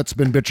 Greg Abbott's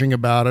been bitching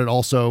about it.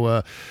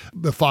 Also,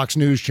 the Fox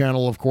News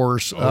channel, of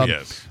course.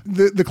 Yes.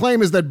 The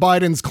claim is that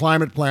Biden's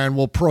climate plan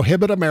will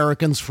prohibit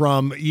Americans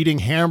from eating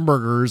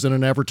hamburgers in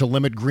an effort to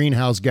limit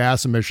greenhouse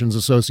gas emissions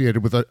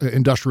associated with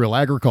industrial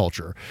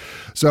agriculture.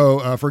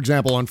 So, for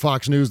example, on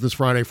Fox News this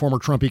Friday, former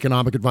Trump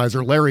economic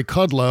advisor Larry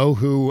Kudlow,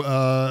 who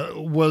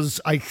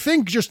was, I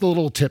think, just a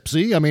little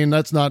tipsy. I mean,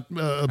 that's not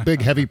a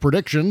big, heavy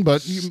prediction,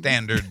 but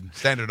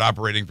standard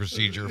operating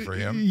procedure for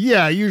him.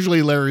 Yeah,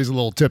 usually Larry's a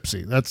little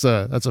tipsy. That's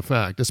a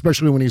fact,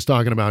 especially when he's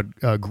talking about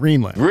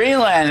Greenland.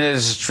 Greenland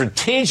is a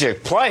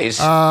strategic place.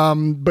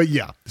 But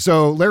yeah,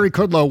 so Larry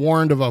Kudlow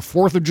warned of a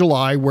 4th of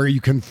July where you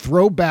can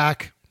throw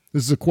back,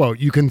 this is a quote,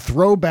 you can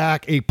throw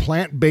back a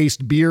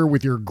plant-based beer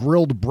with your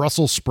grilled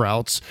Brussels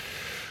sprouts.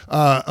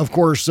 Of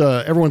course,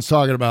 everyone's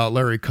talking about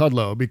Larry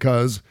Kudlow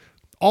because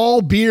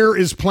all beer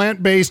is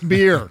plant-based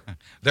beer.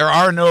 There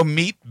are no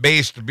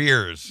meat-based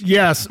beers.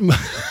 Yes.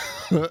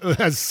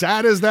 As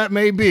sad as that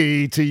may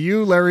be to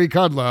you, Larry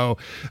Kudlow,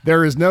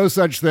 there is no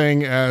such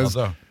thing as...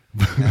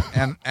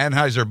 And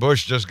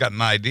Anheuser-Busch just got an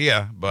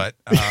idea, but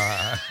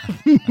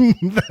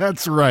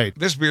that's right.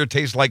 This beer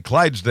tastes like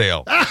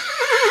Clydesdale.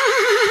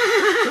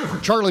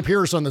 Charlie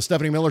Pierce on the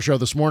Stephanie Miller Show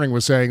this morning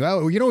was saying,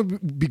 "Oh,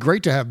 it'd be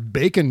great to have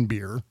bacon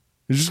beer."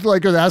 It's just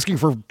like asking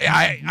for.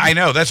 I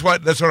know that's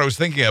what I was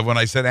thinking of when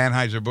I said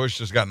Anheuser-Busch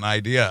just got an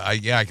idea.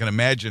 I can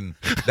imagine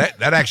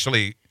that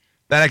actually.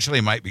 That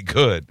actually might be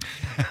good.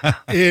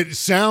 It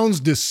sounds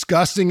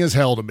disgusting as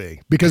hell to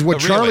me because what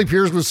Charlie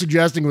Pierce was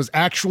suggesting was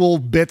actual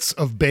bits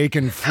of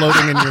bacon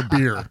floating in your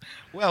beer.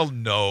 Well,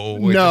 no.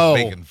 It's just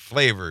bacon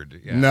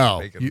flavored. Yeah, no.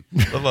 Bacon.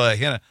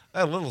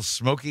 A little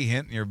smoky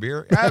hint in your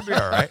beer. That'd be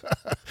all right.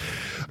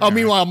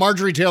 Meanwhile,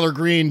 Marjorie Taylor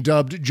Greene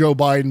dubbed Joe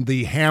Biden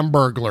the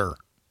Hamburglar.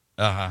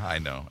 I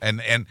know.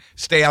 And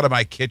stay out of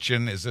my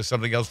kitchen. Is there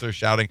something else they're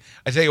shouting?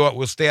 I tell you what,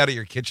 we'll stay out of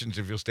your kitchens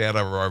if you'll stay out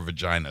of our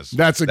vaginas.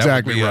 That's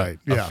exactly that would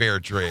right. be a fair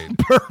trade.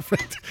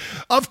 Perfect.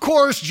 Of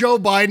course, Joe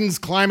Biden's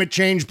climate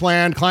change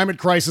plan, climate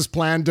crisis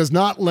plan, does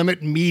not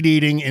limit meat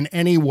eating in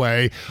any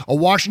way. A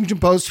Washington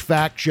Post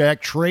fact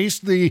check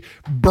traced the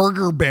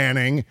burger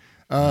banning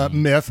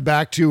myth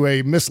back to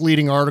a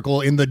misleading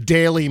article in the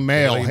Daily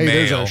Mail.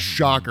 There's a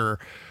shocker.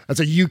 That's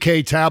a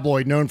UK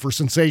tabloid known for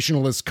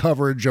sensationalist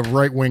coverage of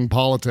right-wing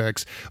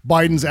politics.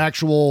 Biden's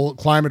actual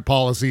climate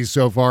policies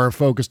so far are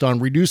focused on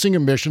reducing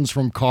emissions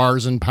from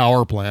cars and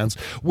power plants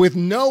with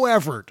no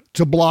effort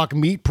to block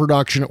meat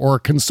production or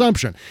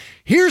consumption.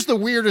 Here's the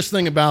weirdest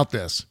thing about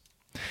this.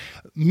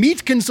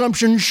 Meat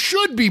consumption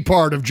should be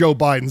part of Joe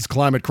Biden's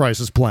climate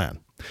crisis plan.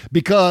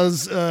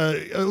 Because,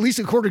 at least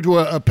according to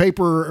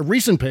a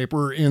recent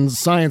paper in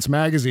Science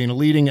Magazine, a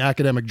leading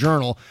academic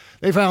journal,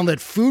 they found that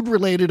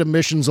food-related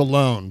emissions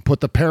alone put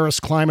the Paris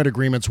Climate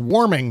Agreement's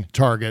warming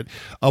target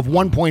of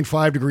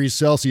 1.5 degrees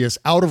Celsius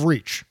out of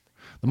reach.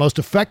 The most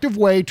effective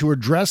way to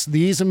address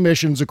these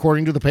emissions,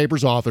 according to the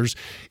paper's authors,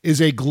 is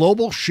a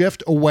global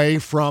shift away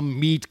from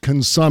meat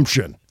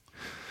consumption.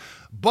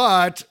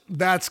 But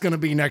that's going to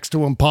be next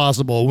to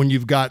impossible when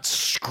you've got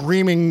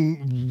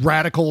screaming,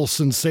 radical,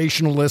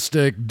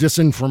 sensationalistic,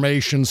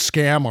 disinformation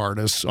scam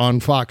artists on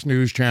Fox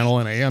News Channel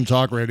and AM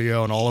Talk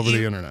Radio and all over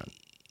the internet.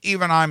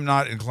 Even I'm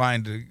not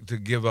inclined to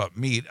give up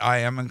meat. I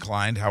am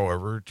inclined,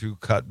 however, to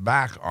cut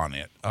back on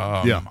it.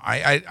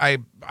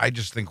 I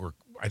just think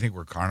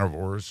we're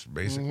carnivores,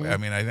 basically. I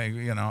mean, I think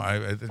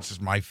it's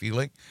just my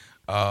feeling.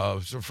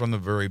 So from the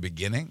very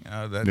beginning,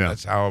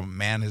 that's how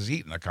man has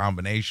eaten, a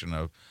combination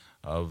of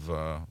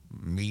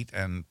meat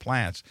and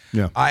plants.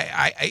 Yeah.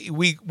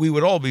 We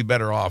would all be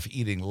better off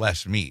eating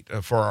less meat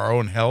for our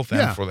own health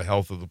and for the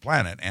health of the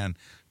planet. And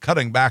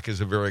cutting back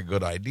is a very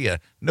good idea.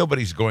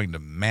 Nobody's going to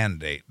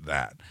mandate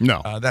that.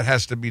 No. That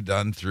has to be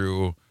done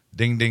through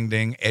ding, ding,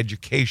 ding,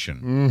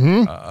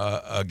 education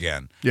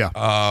again. Yeah.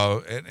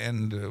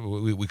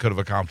 We could have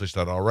accomplished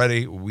that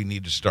already. We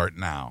need to start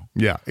now.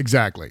 Yeah,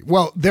 exactly.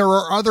 Well, there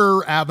are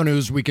other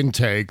avenues we can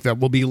take that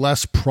will be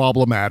less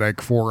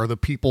problematic for the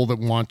people that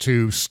want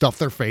to stuff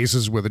their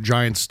faces with a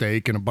giant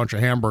steak and a bunch of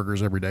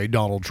hamburgers every day,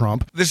 Donald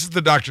Trump. This is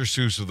the Dr.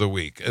 Seuss of the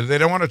week. They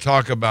don't want to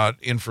talk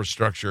about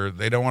infrastructure.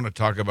 They don't want to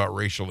talk about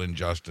racial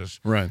injustice.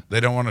 Right. They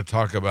don't want to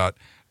talk about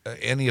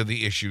any of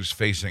the issues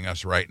facing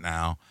us right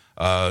now.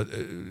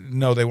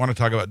 No, they want to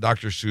talk about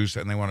Dr. Seuss,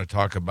 and they want to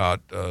talk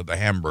about the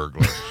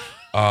Hamburglar.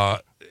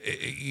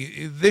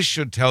 This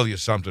should tell you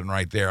something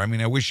right there. I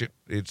mean, I wish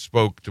it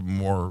spoke to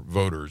more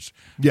voters.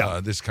 Yeah.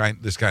 This kind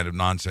of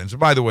nonsense. And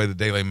by the way, the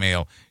Daily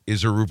Mail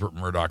is a Rupert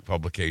Murdoch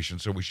publication,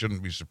 so we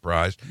shouldn't be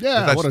surprised.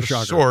 Yeah, that's what a the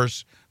shocker.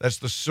 source. That's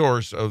the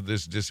source of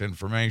this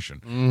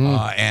disinformation.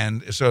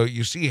 And so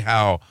you see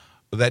how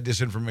that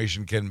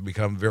disinformation can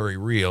become very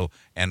real,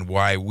 and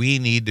why we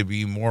need to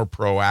be more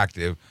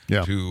proactive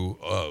to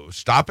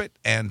stop it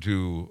and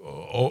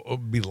to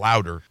be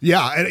louder.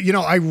 Yeah, and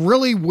I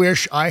really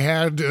wish I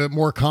had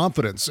more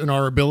confidence in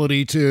our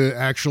ability to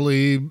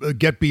actually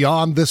get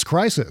beyond this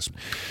crisis.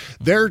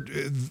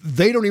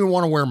 They don't even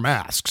want to wear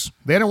masks.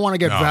 They don't want to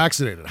get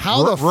vaccinated.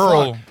 How the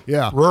rural, fuck?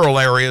 Yeah, rural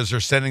areas are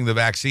sending the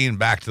vaccine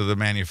back to the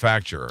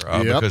manufacturer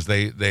because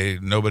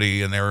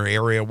nobody in their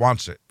area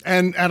wants it.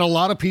 And a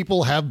lot of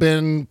people have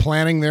been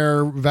planning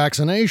their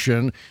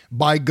vaccination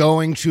by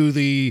going to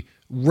the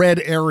red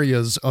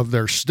areas of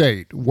their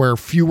state where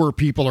fewer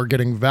people are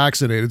getting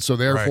vaccinated, so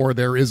therefore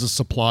there is a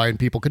supply and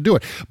people could do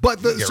it.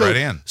 But right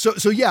in.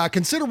 So yeah, a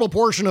considerable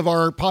portion of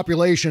our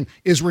population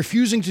is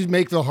refusing to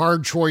make the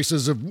hard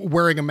choices of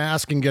wearing a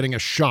mask and getting a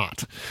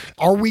shot.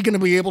 Are we going to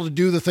be able to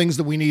do the things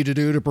that we need to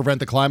do to prevent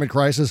the climate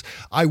crisis?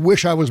 I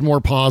wish I was more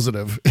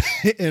positive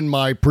in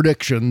my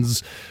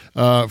predictions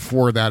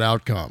for that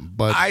outcome,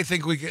 but I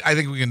think we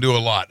can do a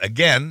lot.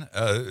 Again,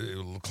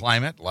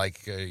 climate,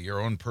 like your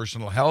own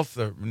personal health,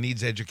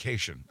 needs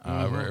education.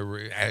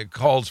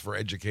 Calls for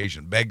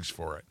education, begs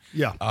for it.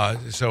 Yeah.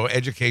 So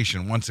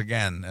education, once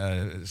again,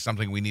 is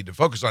something we need to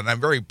focus on. And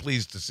I'm very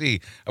pleased to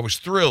see. I was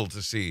thrilled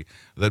to see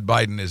that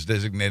Biden is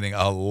designating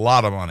a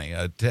lot of money,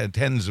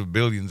 tens of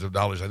billions of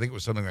dollars. I think it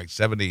was something like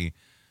 70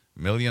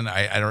 million.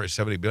 I don't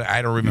 70 billion.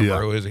 I don't remember.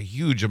 Yeah. It was a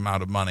huge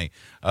amount of money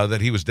that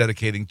he was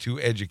dedicating to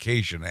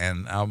education,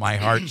 and my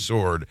heart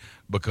soared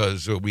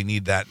because we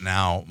need that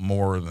now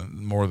more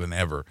than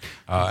ever.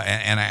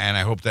 And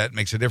I hope that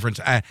makes a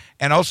difference.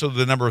 And also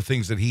the number of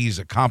things that he's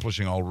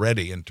accomplishing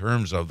already in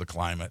terms of the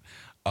climate.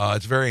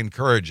 It's very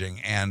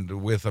encouraging,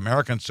 and with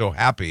Americans so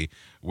happy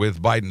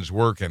with Biden's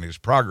work and his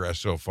progress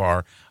so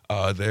far,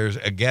 there's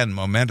again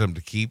momentum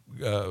to keep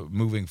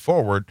moving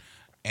forward.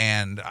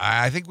 And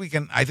I think we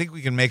can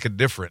make a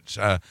difference.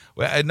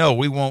 No,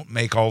 we won't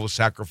make all the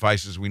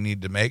sacrifices we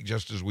need to make,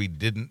 just as we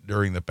didn't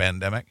during the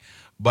pandemic.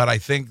 But I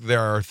think there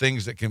are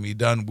things that can be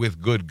done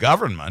with good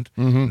government.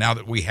 Now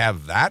that we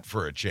have that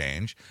for a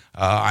change,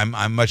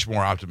 I'm much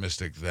more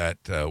optimistic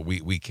that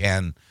we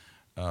can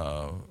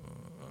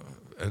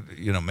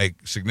make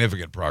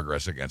significant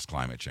progress against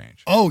climate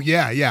change. Oh,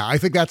 yeah. I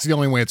think that's the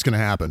only way it's going to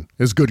happen,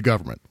 is good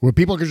government. Where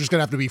people are just going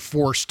to have to be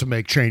forced to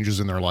make changes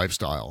in their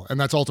lifestyle. And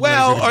that's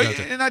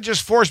ultimately not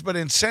just forced, but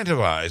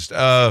incentivized.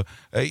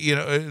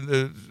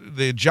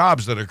 The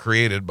jobs that are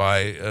created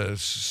by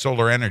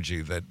solar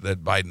energy that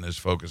Biden is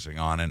focusing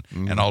on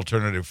and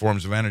alternative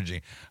forms of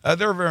energy.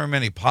 There are very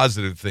many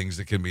positive things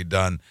that can be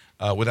done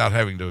without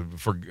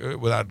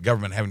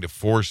government having to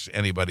force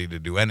anybody to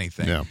do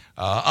anything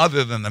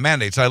other than the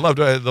mandates. I loved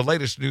the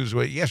latest news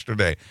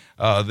yesterday.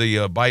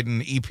 The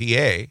Biden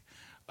EPA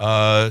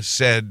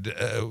said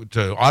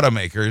to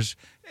automakers,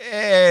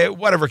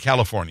 whatever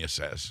California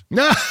says.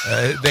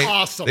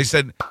 Awesome. They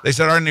said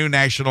our new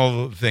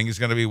national thing is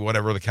going to be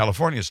whatever the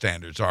California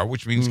standards are,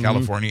 which means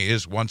California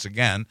is once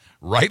again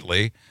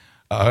rightly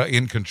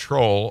in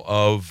control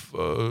of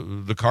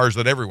the cars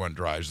that everyone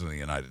drives in the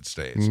United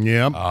States.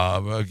 Yep.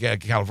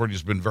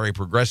 California's been very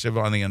progressive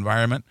on the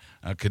environment,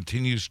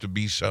 continues to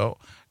be so.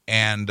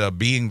 And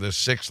being the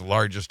sixth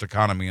largest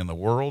economy in the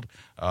world,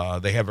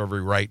 they have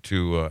every right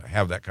to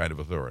have that kind of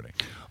authority.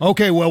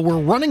 Okay, well,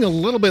 we're running a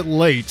little bit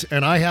late,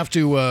 and I have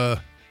to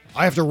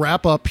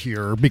wrap up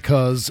here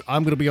because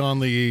I'm going to be on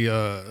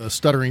the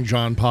Stuttering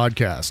John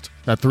podcast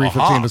at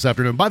 3:15 this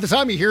afternoon. By the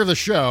time you hear the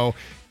show,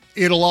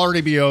 it'll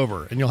already be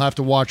over, and you'll have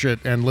to watch it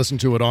and listen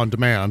to it on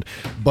demand.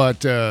 But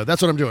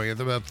that's what I'm doing.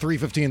 At about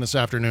 3:15 this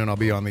afternoon, I'll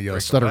be on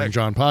the Stuttering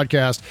John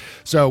podcast.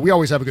 So we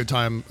always have a good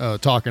time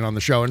talking on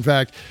the show. In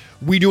fact,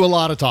 we do a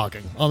lot of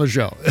talking on the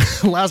show.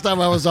 Last time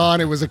I was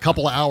on, it was a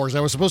couple of hours. I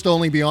was supposed to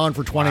only be on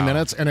for 20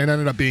 minutes, and it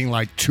ended up being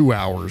like 2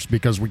 hours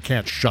because we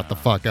can't shut the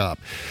fuck up.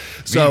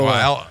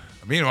 So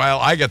Meanwhile,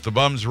 I get the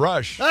bum's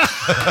rush.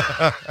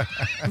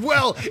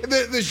 Well,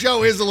 the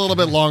show is a little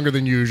bit longer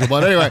than usual.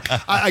 But anyway,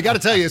 I got to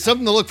tell you,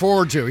 something to look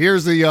forward to.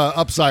 Here's the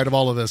upside of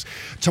all of this.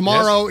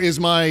 Tomorrow is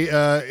my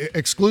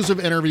exclusive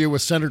interview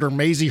with Senator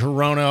Mazie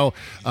Hirono.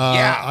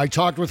 I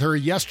talked with her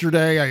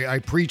yesterday. I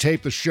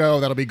pre-taped the show.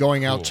 That'll be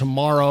going out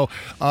tomorrow.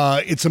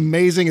 It's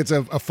amazing. It's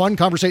a fun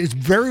conversation. It's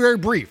very, very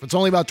brief. It's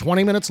only about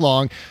 20 minutes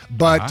long.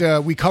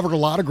 But we covered a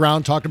lot of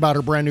ground, talked about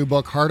her brand new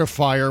book, Heart of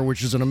Fire,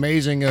 which is an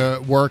amazing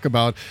work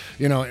about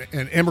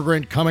an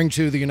immigrant coming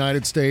to the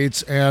United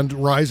States and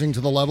rising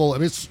to the level. I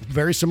mean, it's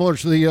very similar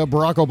to the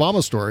Barack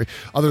Obama story,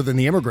 other than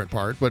the immigrant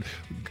part, but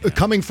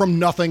coming from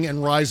nothing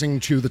and rising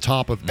to the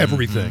top of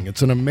everything.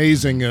 It's an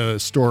amazing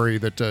story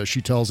that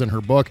she tells in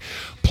her book.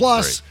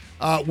 Plus,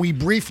 we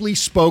briefly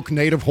spoke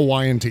Native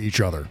Hawaiian to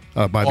each other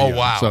by the end.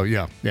 Wow. So,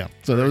 yeah.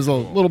 So there was a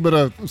little bit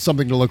of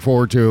something to look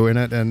forward to in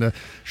it. And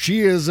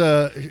she is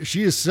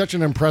such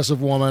an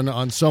impressive woman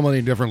on so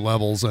many different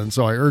levels. And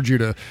so I urge you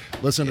to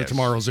listen to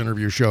tomorrow's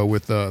interview show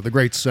with the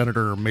great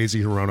Senator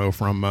Mazie Hirono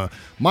from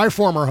my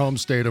former home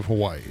state of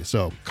Hawaii.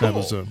 So that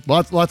was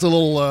lots of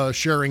little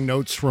sharing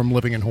notes from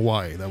living in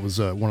Hawaii. That was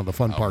one of the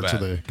fun parts of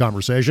the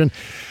conversation.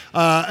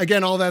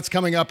 Again, all that's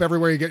coming up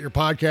everywhere you get your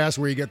podcast,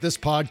 where you get this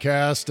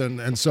podcast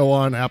and so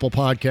on, Apple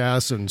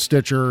Podcasts and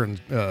Stitcher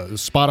and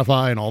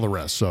Spotify and all the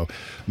rest. So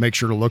make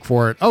sure to look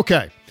for it.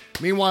 Okay.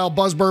 Meanwhile,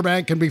 Buzz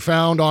Burbank can be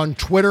found on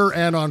Twitter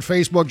and on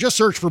Facebook. Just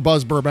search for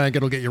Buzz Burbank.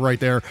 It'll get you right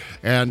there.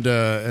 And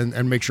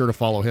make sure to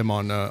follow him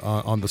on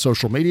the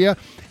social media.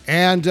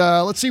 And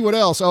let's see what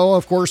else. Oh,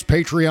 of course,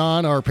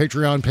 Patreon, our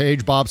Patreon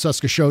page,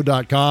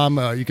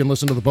 bobcescashow.com. You can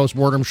listen to the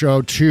Postmortem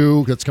Show,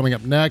 too. That's coming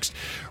up next.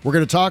 We're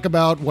going to talk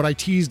about what I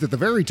teased at the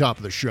very top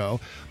of the show,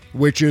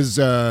 which is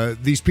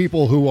these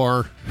people who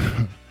are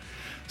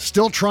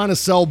still trying to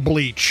sell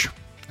bleach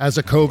as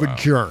a COVID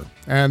cure.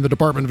 And the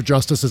Department of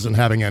Justice isn't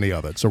having any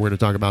of it. So we're going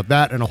to talk about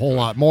that and a whole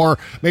lot more.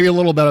 Maybe a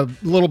little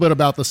bit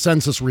about the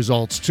census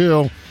results,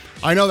 too.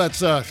 I know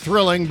that's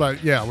thrilling,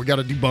 but yeah, we got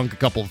to debunk a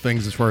couple of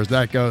things as far as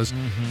that goes.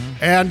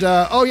 And,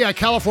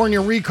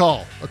 California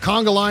recall, a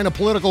conga line of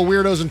political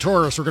weirdos and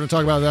tourists. We're going to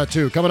talk about that,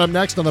 too. Coming up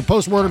next on the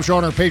Postmortem Show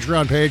on our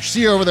Patreon page.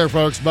 See you over there,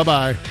 folks.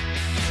 Bye-bye.